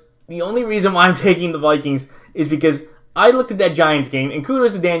 But the only reason why I'm taking the Vikings is because I looked at that Giants game, and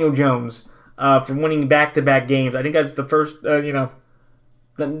kudos to Daniel Jones for winning back-to-back games. I think that's the first, the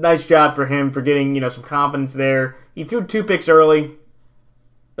nice job for him for getting, some confidence there. He threw 2 picks early,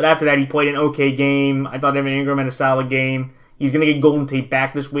 but after that he played an okay game. I thought Evan Ingram had a solid game. He's going to get Golden Tate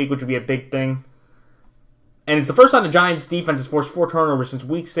back this week, which would be a big thing. And it's the first time the Giants' defense has forced 4 turnovers since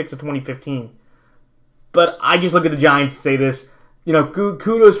Week 6 of 2015. But I just look at the Giants and say this,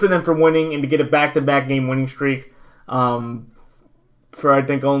 kudos for them for winning and to get a back-to-back game winning streak. For I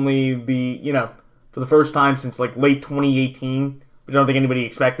think only for the first time since like late 2018, which I don't think anybody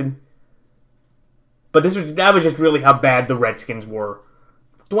expected. But that was just really how bad the Redskins were.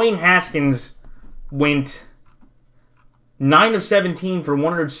 Dwayne Haskins went 9 of 17 for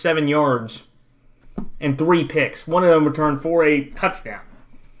 107 yards and 3 picks. One of them returned for a touchdown.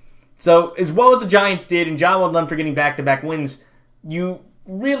 So as well as the Giants did, and job well done for getting back-to-back wins, you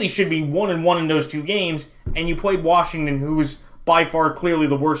really should be 1-1 in those 2 games, and you played Washington, who was by far clearly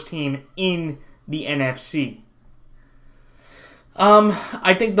the worst team in the NFC.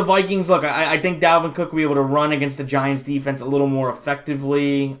 I think the Vikings, I think Dalvin Cook will be able to run against the Giants defense a little more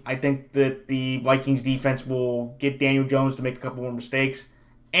effectively. I think that the Vikings defense will get Daniel Jones to make a couple more mistakes.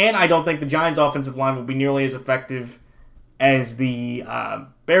 And I don't think the Giants offensive line will be nearly as effective as the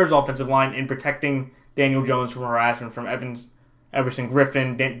Bears offensive line in protecting Daniel Jones from harassment from Everson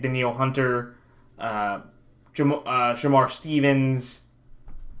Griffin, Danielle Hunter, Shamar Stevens,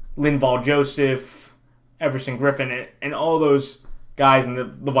 Linval Joseph, Everson Griffin, and all those guys in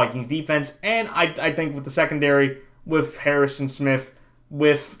the Vikings defense. And I think with the secondary, with Harrison Smith,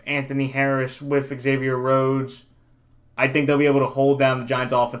 with Anthony Harris, with Xavier Rhodes, I think they'll be able to hold down the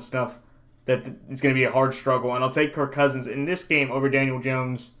Giants offense enough that it's going to be a hard struggle. And I'll take Kirk Cousins in this game over Daniel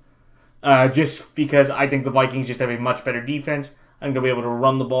Jones just because I think the Vikings just have a much better defense. I think they'll be able to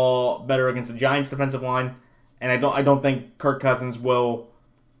run the ball better against the Giants defensive line. And I don't think Kirk Cousins will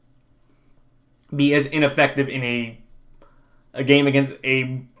be as ineffective in a game against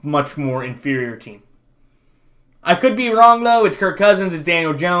a much more inferior team. I could be wrong, though. It's Kirk Cousins. It's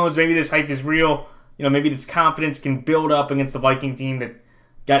Daniel Jones. Maybe this hype is real. Maybe this confidence can build up against the Viking team that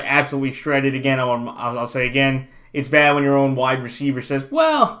got absolutely shredded. Again, I'll say again, it's bad when your own wide receiver says,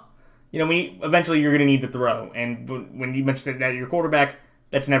 well, eventually you're going to need to throw. And when you mention that your quarterback,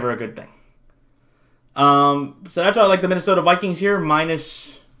 that's never a good thing. So that's why I like the Minnesota Vikings here,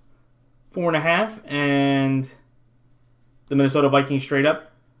 minus 4.5, and the Minnesota Vikings straight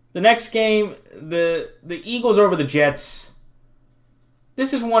up. The next game, the Eagles over the Jets.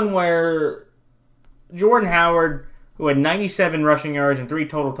 This is one where Jordan Howard, who had 97 rushing yards and 3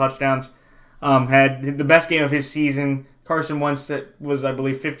 total touchdowns, had the best game of his season. Carson Wentz was, I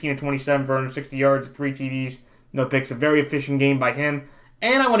believe, 15 of 27 for 160 yards, 3 TDs, no picks. A very efficient game by him.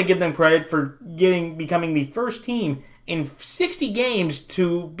 And I want to give them credit for becoming the first team in 60 games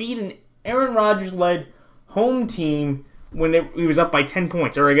to beat an Aaron Rodgers-led home team when he was up by 10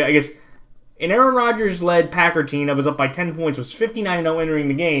 points. Or I guess an Aaron Rodgers-led Packer team that was up by 10 points was 59-0 entering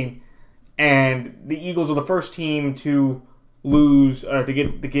the game. And the Eagles were the first team to lose, to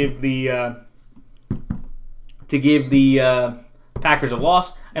give the Packers a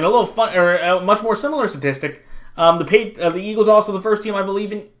loss. And a little fun, or a much more similar statistic. The Eagles are also the first team, I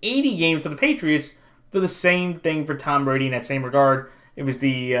believe, in 80 games to the Patriots for the same thing for Tom Brady in that same regard. It was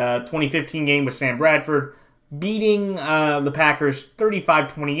the 2015 game with Sam Bradford beating the Packers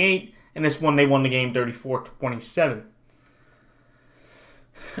 35-28, and this one they won the game 34-27.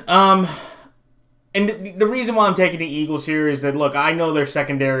 And the reason why I'm taking the Eagles here is that, look, I know their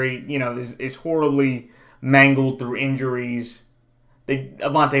secondary, is horribly mangled through injuries.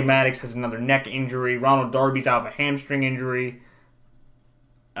 Avonte Maddox has another neck injury. Ronald Darby's out of a hamstring injury.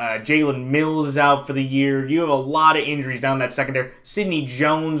 Jalen Mills is out for the year. You have a lot of injuries down that secondary. Sidney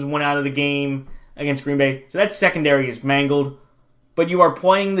Jones went out of the game against Green Bay. So that secondary is mangled. But you are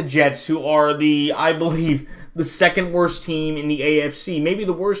playing the Jets, who are I believe, the second worst team in the AFC. Maybe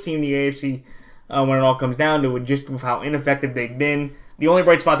the worst team in the AFC when it all comes down to it, just with how ineffective they've been. The only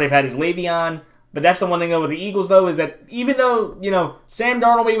bright spot they've had is Le'Veon. But that's the one thing, though, with the Eagles, though, is that even though, Sam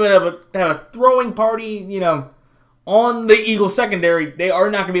Darnold maybe would have a throwing party, on the Eagles secondary, they are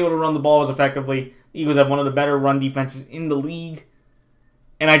not going to be able to run the ball as effectively. The Eagles have one of the better run defenses in the league.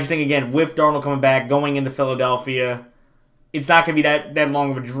 And I just think, again, with Darnold coming back, going into Philadelphia, it's not going to be that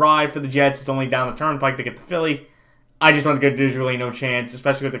long of a drive for the Jets. It's only down the turnpike to get to Philly. I just don't think there's really no chance,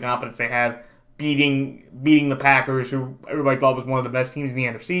 especially with the confidence they have, beating the Packers, who everybody thought was one of the best teams in the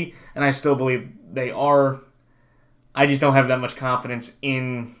NFC, and I still believe they are. I just don't have that much confidence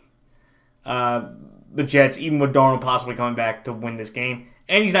in the Jets, even with Darnold possibly coming back to win this game.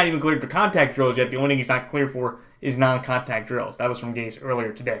 And he's not even cleared for contact drills yet. The only thing he's not cleared for is non-contact drills. That was from Gase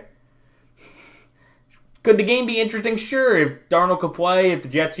earlier today. Could the game be interesting? Sure. If Darnold could play, if the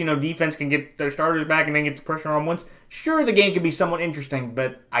Jets, defense can get their starters back and then get the pressure on once, sure, the game could be somewhat interesting,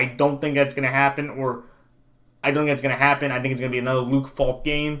 but I don't think that's going to happen, I think it's going to be another Luke Falk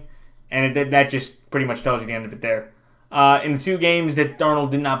game, and that just pretty much tells you the end of it there. In the two games that Darnold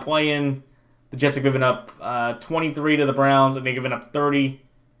did not play in, the Jets have given up 23 to the Browns, and they've given up 30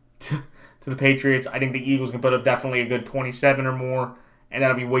 to the Patriots. I think the Eagles can put up definitely a good 27 or more, and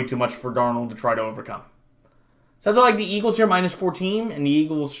that'll be way too much for Darnold to try to overcome. So that's why I like the Eagles here, minus 14, and the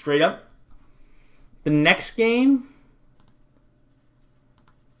Eagles straight up. The next game,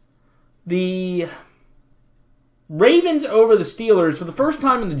 the Ravens over the Steelers. For the first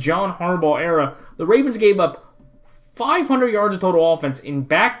time in the John Harbaugh era, the Ravens gave up 500 yards of total offense in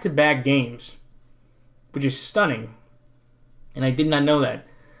back-to-back games, which is stunning, and I did not know that.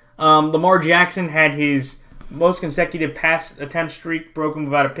 Lamar Jackson had his most consecutive pass attempt streak broken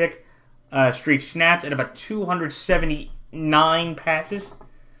without a pick. Streak snapped at about 279 passes.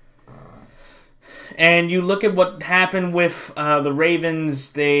 And you look at what happened with the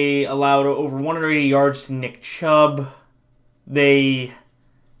Ravens. They allowed over 180 yards to Nick Chubb. They,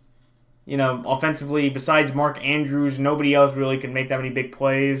 offensively, besides Mark Andrews, nobody else really could make that many big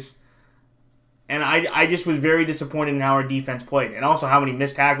plays. And I just was very disappointed in how our defense played. And also how many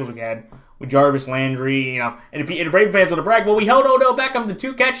missed tackles we had with Jarvis Landry, And if Ravens fans want to brag, well, we held Odell Beckham to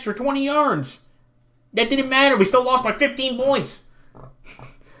 2 catches for 20 yards. That didn't matter. We still lost by 15 points.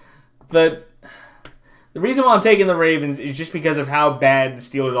 But the reason why I'm taking the Ravens is just because of how bad the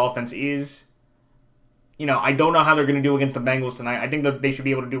Steelers' offense is. I don't know how they're going to do against the Bengals tonight. I think that they should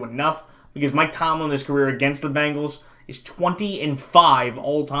be able to do enough because Mike Tomlin, his career against the Bengals, is 20-5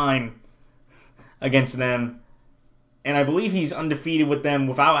 all time against them. And I believe he's undefeated with them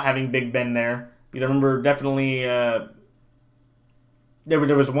without having Big Ben there. Because I remember definitely there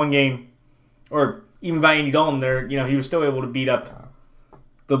was one game, or even by Andy Dalton there, he was still able to beat up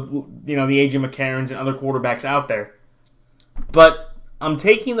the A.J. McCarrons and other quarterbacks out there. But I'm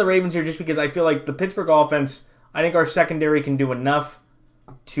taking the Ravens here just because I feel like the Pittsburgh offense, I think our secondary can do enough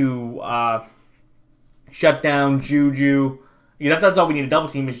to shut down Juju. That's all we need to double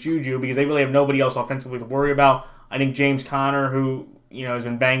team is Juju because they really have nobody else offensively to worry about. I think James Conner, who has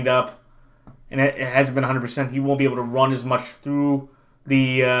been banged up and it hasn't been 100%, he won't be able to run as much through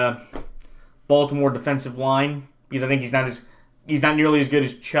the Baltimore defensive line because I think he's not nearly as good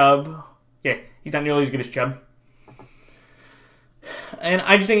as Chubb. Yeah, he's not nearly as good as Chubb. And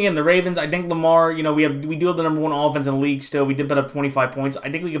I just think, again, the Ravens, I think Lamar, we do have the number one offense in the league still. We did put up 25 points.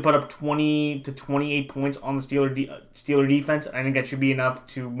 I think we could put up 20 to 28 points on the Steeler defense. I think that should be enough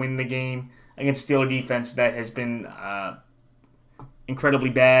to win the game against Steeler defense that has been incredibly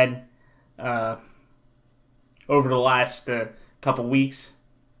bad over the last couple weeks.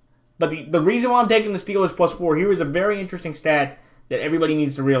 But the reason why I'm taking the Steelers +4, here is a very interesting stat that everybody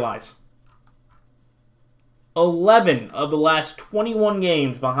needs to realize. 11 of the last 21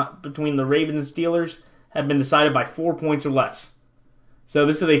 games between the Ravens and Steelers have been decided by 4 points or less. So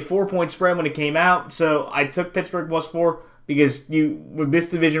this is a 4-point spread when it came out. So I took Pittsburgh +4 because with this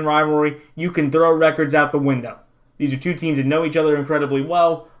division rivalry, you can throw records out the window. These are two teams that know each other incredibly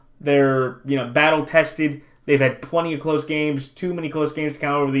well. They're battle tested. They've had plenty of close games, too many close games to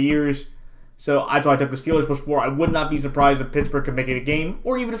count over the years. So that's why I took the Steelers +4. I would not be surprised if Pittsburgh could make it a game,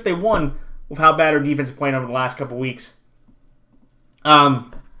 or even if they won, with how bad our defense is playing over the last couple weeks. I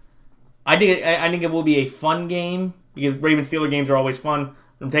think it will be a fun game because Ravens-Steeler games are always fun.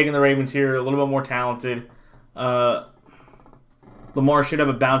 I'm taking the Ravens here, a little bit more talented. Lamar should have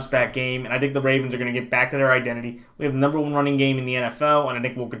a bounce-back game, and I think the Ravens are going to get back to their identity. We have the number one running game in the NFL, and I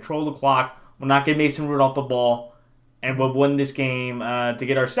think we'll control the clock. We'll not get Mason Rudolph the ball, and we'll win this game to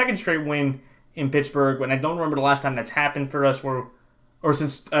get our second straight win in Pittsburgh. And I don't remember the last time that's happened for us, or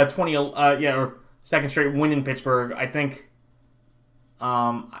since or second straight win in Pittsburgh. I think,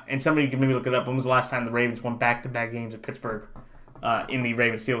 and somebody can maybe look it up. When was the last time the Ravens won back-to-back games at Pittsburgh in the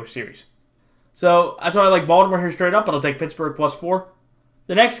Ravens-Steelers series? So that's why I like Baltimore here straight up, but I'll take Pittsburgh +4.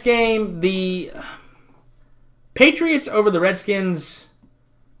 The next game, the Patriots over the Redskins.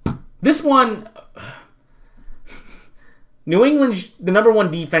 This one, New England's the number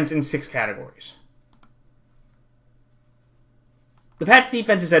one defense in 6 categories. The Pats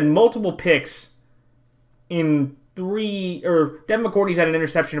defense has had multiple picks in 3, or Devin McCourty's had an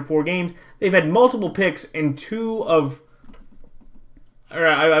interception in 4 games. They've had multiple picks in 2 of, or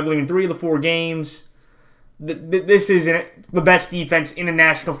I believe in 3 of the 4 games. This is the best defense in the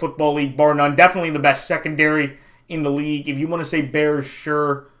National Football League, bar none. Definitely the best secondary in the league. If you want to say Bears,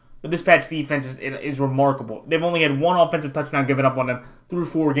 sure. But this Pats defense is remarkable. They've only had 1 offensive touchdown given up on them through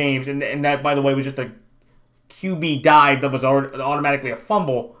 4 games. And that, by the way, was just a QB dive that was automatically a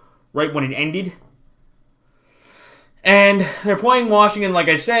fumble right when it ended. And they're playing Washington, like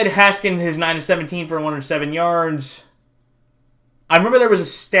I said. Haskins is 9-17 for 107 yards. I remember there was a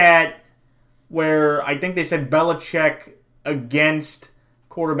stat where I think they said Belichick against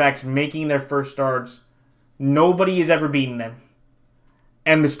quarterbacks making their first starts, nobody has ever beaten them.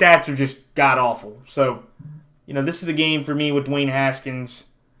 And the stats are just god-awful. So, this is a game for me with Dwayne Haskins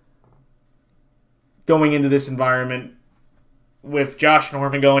going into this environment with Josh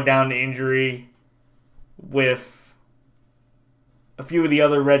Norman going down to injury, with a few of the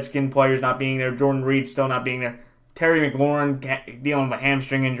other Redskin players not being there, Jordan Reed still not being there, Terry McLaurin dealing with a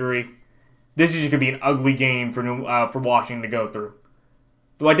hamstring injury. This is just going to be an ugly game for Washington to go through.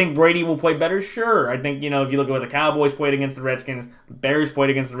 Do I think Brady will play better? Sure. I think, if you look at what the Cowboys played against the Redskins, the Bears played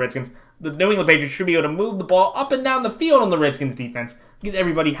against the Redskins, the New England Patriots should be able to move the ball up and down the field on the Redskins defense because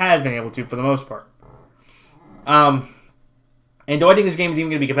everybody has been able to for the most part. And do I think this game is even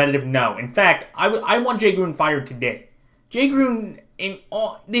going to be competitive? No. In fact, I want Jay Gruden fired today. Jay Gruden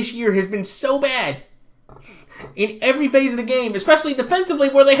this year has been so bad in every phase of the game, especially defensively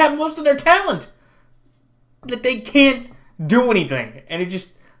where they have most of their talent, that they can't do anything. And it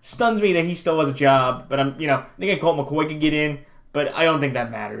just stuns me that he still has a job. But I think Colt McCoy could get in, but I don't think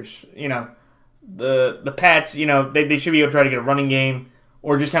that matters. The Pats, they should be able to try to get a running game,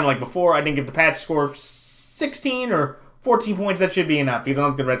 or just kind of like before. I think if the Pats score 16 or 14 points, that should be enough, because I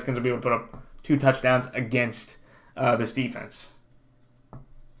don't think the Redskins will be able to put up 2 touchdowns against this defense.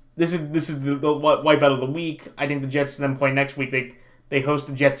 This is the wipeout of the week. I think the Jets then play next week. They host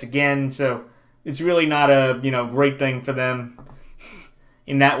the Jets again, so it's really not a great thing for them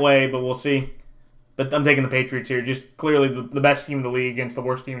in that way, but we'll see. But I'm taking the Patriots here. Just clearly the best team in the league against the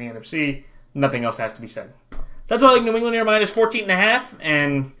worst team in the NFC. Nothing else has to be said. So that's why I like New England here minus 14.5,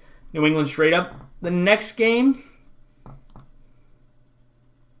 and New England straight up. The next game,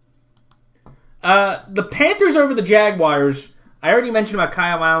 the Panthers over the Jaguars. I already mentioned about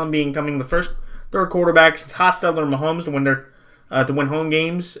Kyle Allen becoming the third quarterback since Hostetler and Mahomes to win home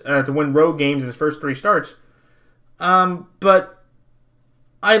games, to win road games in his first 3 starts. But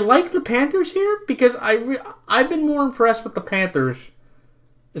I like the Panthers here because I've been more impressed with the Panthers,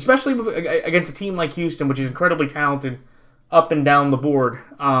 especially against a team like Houston, which is incredibly talented up and down the board.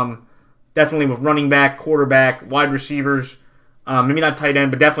 Definitely with running back, quarterback, wide receivers. Maybe not tight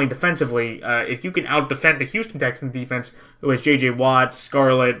end, but definitely defensively. If you can out-defend the Houston Texans defense, who has J.J. Watt,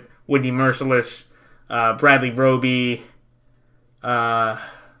 Scarlett, Whitney Merciless, Bradley Roby, Andre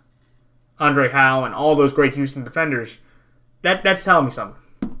Howe, and all those great Houston defenders, that's telling me something.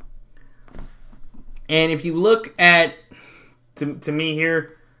 And if you look at, to me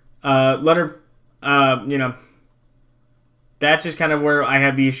here, Leonard, that's just kind of where I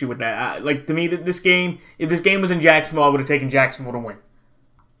have the issue with that. To me, this game, if this game was in Jacksonville, I would have taken Jacksonville to win.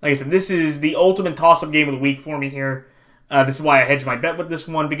 Like I said, this is the ultimate toss-up game of the week for me here. This is why I hedged my bet with this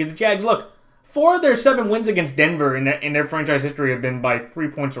one, because the Jags, look, 4 of their 7 wins against Denver in their franchise history have been by 3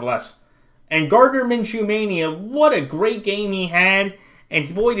 points or less. And Gardner Minshew Mania, what a great game he had.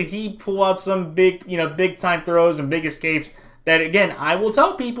 And boy, did he pull out some big-time throws and big escapes that, again, I will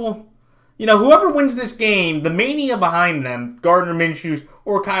tell people, whoever wins this game, the mania behind them, Gardner Minshew's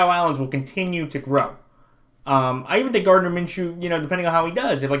or Kyle Allen's, will continue to grow. I even think Gardner Minshew, depending on how he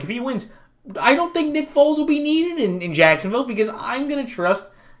does, if he wins, I don't think Nick Foles will be needed in Jacksonville, because I'm going to trust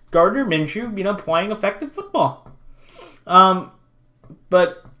Gardner Minshew, playing effective football.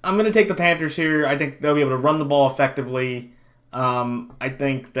 But I'm going to take the Panthers here. I think they'll be able to run the ball effectively. I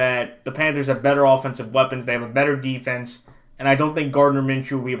think that the Panthers have better offensive weapons. They have a better defense. And I don't think Gardner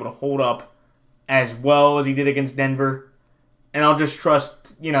Minshew will be able to hold up as well as he did against Denver. And I'll just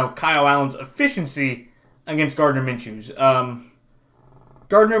trust, Kyle Allen's efficiency against Gardner Minshew's.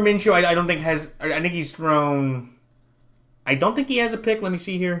 Gardner Minshew, I don't think has... I think he's thrown... I don't think he has a pick. Let me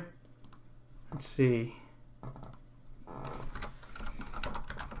see here. Let's see.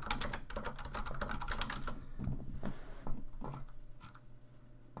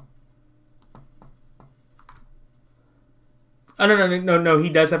 Oh, no. He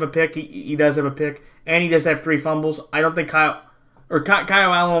does have a pick. He does have a pick. And he does have 3 fumbles. I don't think Kyle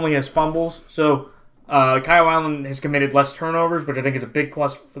Allen only has fumbles. So Kyle Allen has committed less turnovers, which I think is a big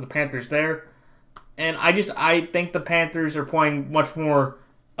plus for the Panthers there. And I think the Panthers are playing much more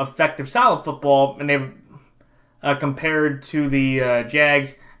effective, solid football, and they've compared to the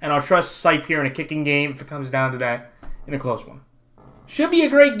Jags. And I'll trust Sipe here in a kicking game if it comes down to that in a close one. Should be a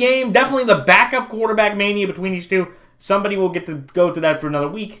great game. Definitely the backup quarterback mania between these two. Somebody will get to go to that for another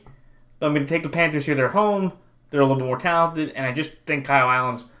week. But I'm going to take the Panthers here. They're home. They're a little bit more talented. And I just think Kyle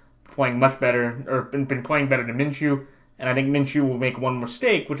Allen's playing much better, or been playing better than Minshew. And I think Minshew will make one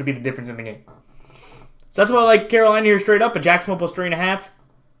mistake, which will be the difference in the game. So that's why I like Carolina here straight up at Jacksonville plus 3.5.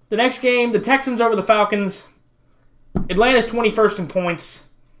 The next game, the Texans over the Falcons. Atlanta's 21st in points.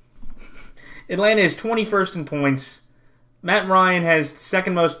 Atlanta is 21st in points. Matt Ryan has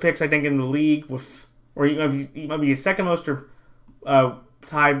second most picks, I think, in the league, or he might be second most or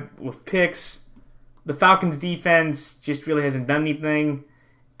tied with picks. The Falcons' defense just really hasn't done anything.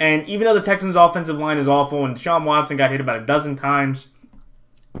 And even though the Texans' offensive line is awful, and Deshaun Watson got hit about a dozen times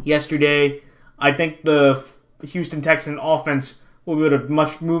yesterday, I think the Houston Texan offense will be able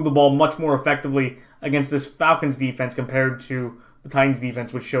to move the ball much more effectively against this Falcons defense compared to the Titans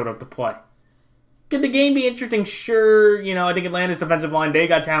defense, which showed up to play. Could the game be interesting? Sure. I think Atlanta's defensive line, they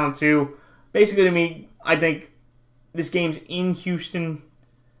got talent too. Basically, to me, I think this game's in Houston,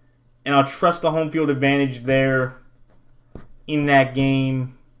 and I'll trust the home field advantage there in that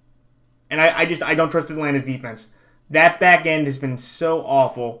game. And I don't trust Atlanta's defense. That back end has been so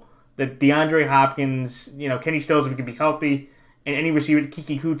awful that DeAndre Hopkins, Kenny Stills, if he can be healthy, and any receiver,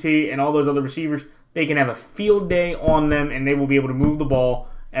 Kiki Kuti, and all those other receivers, they can have a field day on them, and they will be able to move the ball.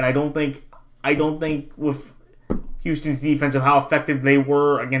 And I don't think with Houston's defense of how effective they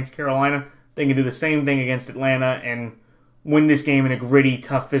were against Carolina, they can do the same thing against Atlanta and win this game in a gritty,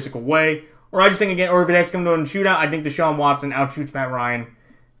 tough, physical way. Or I just think, again, or if it has to come to a shootout, I think Deshaun Watson outshoots Matt Ryan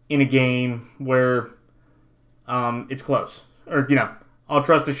in a game where it's close. Or, I'll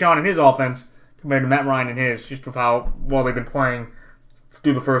trust Deshaun in his offense compared to Matt Ryan in his, just with how well they've been playing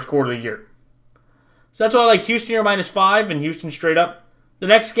through the first quarter of the year. So that's why I like Houston here -5 and Houston straight up. The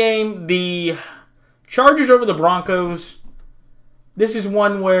next game, the Chargers over the Broncos. This is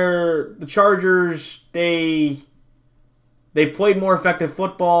one where the Chargers, they played more effective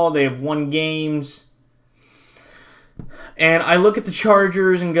football. They have won games. And I look at the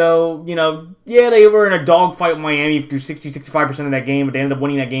Chargers and go, they were in a dogfight with Miami through 60-65% of that game, but they ended up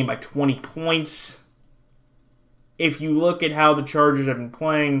winning that game by 20 points. If you look at how the Chargers have been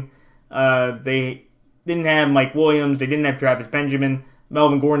playing, they didn't have Mike Williams. They didn't have Travis Benjamin.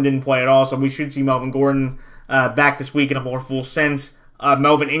 Melvin Gordon didn't play at all, so we should see Melvin Gordon back this week in a more full sense.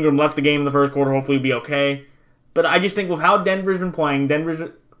 Melvin Ingram left the game in the first quarter. Hopefully he'll be okay. But I just think with how Denver's been playing,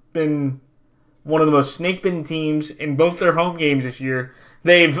 Denver's been one of the most snake-bitten teams in both their home games this year.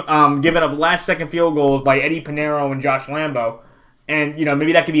 They've given up last-second field goals by Eddie Pinheiro and Josh Lambo. And,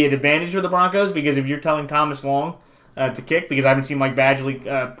 maybe that could be an advantage for the Broncos because if you're telling Thomas Long to kick, because I haven't seen Mike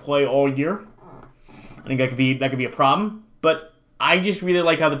Badgley play all year, I think that could be a problem. But I just really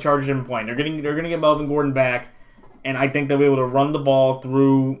like how the Chargers have been playing. They're going to get Melvin Gordon back, and I think they'll be able to run the ball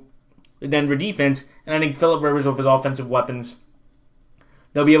through the Denver defense. And I think Phillip Rivers with his offensive weapons,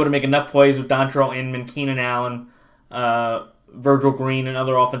 they'll be able to make enough plays with Dontrell Inman, Keenan Allen, Virgil Green, and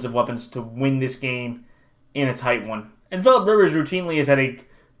other offensive weapons to win this game in a tight one. And Phillip Rivers routinely has had a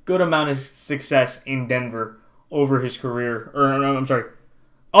good amount of success in Denver over his career.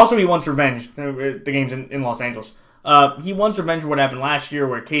 Also, he wants revenge. The game's in Los Angeles. He wants revenge for what happened last year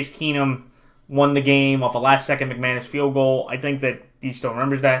where Case Keenum won the game off a last-second McManus field goal. I think that he still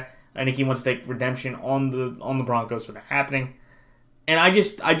remembers that. I think he wants to take redemption on the Broncos for that happening. And I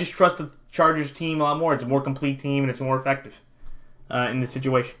just trust the Chargers team a lot more. It's a more complete team, and it's more effective in this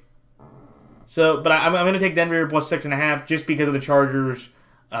situation. So, but I'm going to take Denver plus 6.5 just because of the Chargers'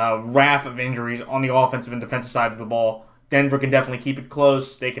 raft of injuries on the offensive and defensive sides of the ball. Denver can definitely keep it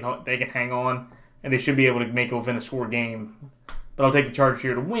close. They can hang on, and they should be able to make it within a score game. But I'll take the Chargers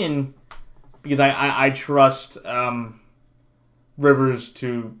here to win because I trust Rivers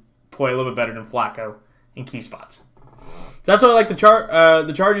to play a little bit better than Flacco in key spots. So that's why I like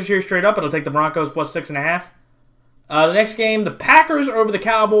the Chargers here straight up, but I'll take the Broncos plus 6.5. The next game, the Packers over the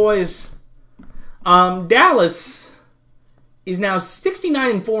Cowboys. Dallas is now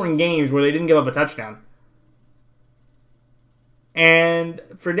 69-4 in games where they didn't give up a touchdown. And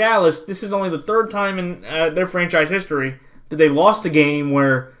for Dallas, this is only the third time in their franchise history that they lost a game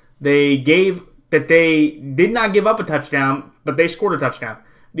where they did not give up a touchdown, but they scored a touchdown.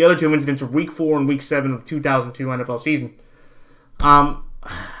 The other two incidents were Week 4 and Week 7 of the 2002 NFL season.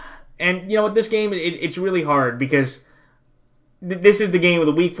 And you know what, this game, it's really hard because this is the game of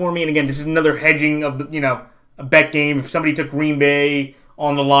the week for me. And again, this is another hedging of a bet game. If somebody took Green Bay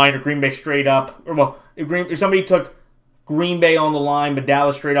on the line or Green Bay straight up, or well, if somebody took Green Bay on the line but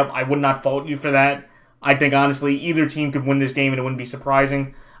Dallas straight up, I would not fault you for that. I think honestly either team could win this game and it wouldn't be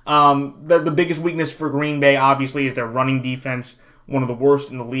surprising. The biggest weakness for Green Bay obviously is their running defense, one of the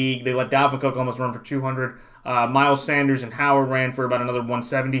worst in the league. They let Dalvin Cook almost run for 200. Miles Sanders and Howard ran for about another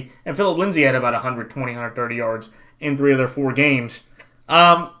 170, and Phillip Lindsay had about 120, 130 yards in 3 of their 4 games.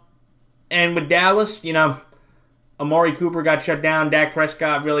 And with Dallas, Amari Cooper got shut down. Dak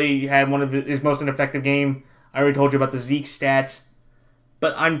Prescott really had one of his most ineffective game. I already told you about the Zeke stats.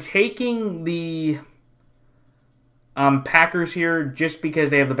 But I'm taking the Packers here just because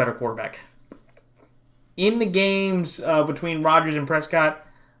they have the better quarterback. In the games between Rodgers and Prescott,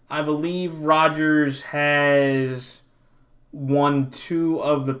 I believe Rodgers has won 2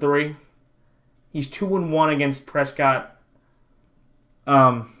 of the 3. He's 2-1 against Prescott.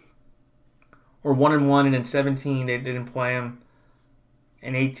 Or 1-1, and in 17 they didn't play him.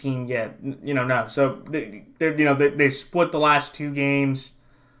 In 18, no. So they split the last 2 games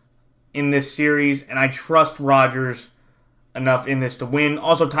in this series, and I trust Rodgers enough in this to win.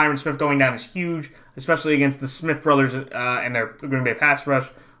 Also, Tyron Smith going down is huge, especially against the Smith brothers and their Green Bay pass rush,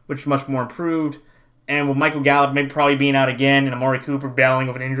 which is much more improved. And with Michael Gallup maybe probably being out again and Amari Cooper battling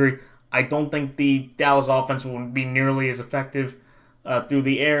with an injury, I don't think the Dallas offense will be nearly as effective through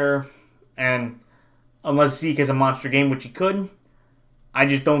the air. And unless Zeke has a monster game, which he could, I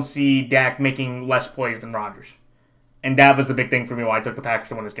just don't see Dak making less plays than Rodgers. And that was the big thing for me why I took the Packers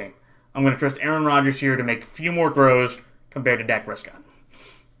to win this game. I'm going to trust Aaron Rodgers here to make a few more throws compared to Dak Prescott.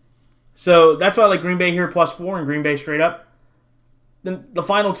 So that's why I like Green Bay here +4 and Green Bay straight up. Then the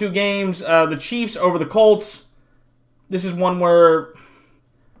final 2 games, the Chiefs over the Colts. This is one where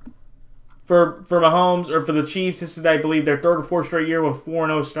for Mahomes, or for the Chiefs, this is, I believe, their 3rd or 4th straight year with a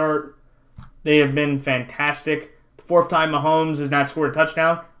 4-0 start. They have been fantastic. The 4th time Mahomes has not scored a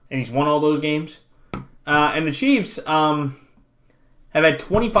touchdown, and he's won all those games. And the Chiefs have had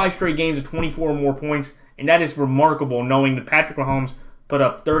 25 straight games of 24 or more points, and that is remarkable knowing that Patrick Mahomes put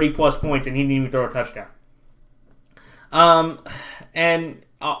up 30-plus points and he didn't even throw a touchdown. And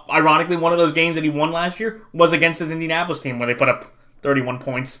ironically, one of those games that he won last year was against his Indianapolis team where they put up 31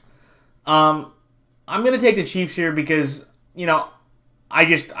 points. I'm going to take the Chiefs here because,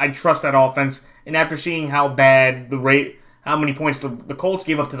 I trust that offense. And after seeing how bad how many points the Colts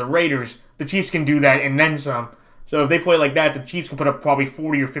gave up to the Raiders, the Chiefs can do that and then some. So if they play like that, the Chiefs can put up probably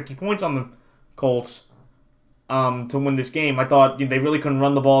 40 or 50 points on the Colts to win this game. I thought they really couldn't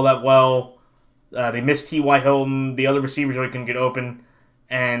run the ball that well. They missed T.Y. Hilton. The other receivers really couldn't get open.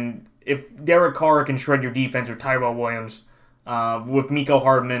 And if Derek Carr can shred your defense with Tyrell Williams, with Miko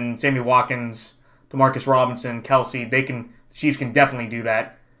Hardman, Sammy Watkins, Demarcus Robinson, Kelsey, the Chiefs can definitely do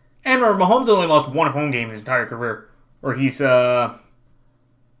that. And Mahomes only lost 1 home game his entire career, or he's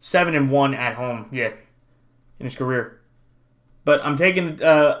 7-1 at home, in his career. But I'm going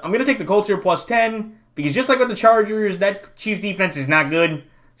to take the Colts here +10 because just like with the Chargers, that Chiefs defense is not good.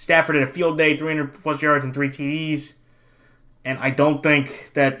 Stafford had a field day, 300-plus yards and 3 TDs. And I don't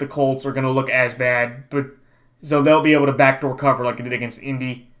think that the Colts are going to look as bad. So they'll be able to backdoor cover like they did against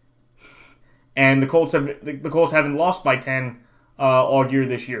Indy. And the Colts haven't lost by 10 all year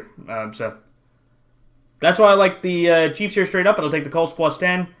this year. So that's why I like the Chiefs here straight up. I'll take the Colts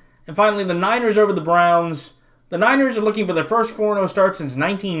 +10. And finally, the Niners over the Browns. The Niners are looking for their first 4-0 start since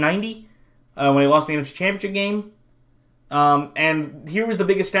 1990 when they lost the NFC Championship game. And here was the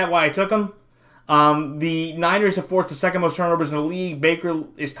biggest stat why I took them. The Niners have forced the 2nd most turnovers in the league. Baker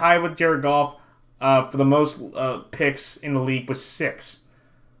is tied with Jared Goff for the most picks in the league with 6.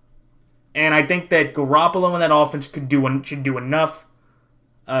 And I think that Garoppolo and that offense should do enough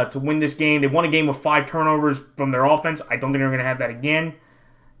to win this game. They won a game with 5 turnovers from their offense. I don't think they're going to have that again.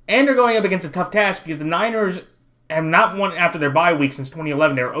 And they're going up against a tough task because the Niners have not won after their bye week since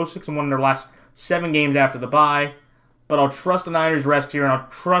 2011. They were 0-6-1 in their last 7 games after the bye. But I'll trust the Niners' rest here, and I'll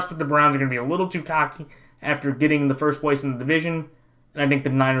trust that the Browns are going to be a little too cocky after getting the first place in the division. And I think the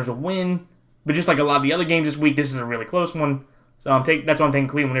Niners will win. But just like a lot of the other games this week, this is a really close one. So that's why I'm taking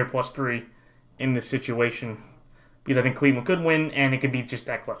Cleveland here +3 in this situation. Because I think Cleveland could win, and it could be just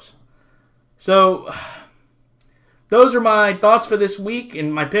that close. So those are my thoughts for this week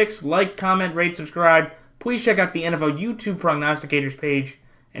and my picks. Like, comment, rate, subscribe. Please check out the NFL YouTube Prognosticators page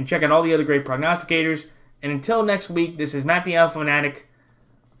and check out all the other great prognosticators. And until next week, this is Matt the Alpha Fanatic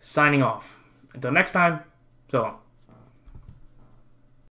signing off. Until next time, so long.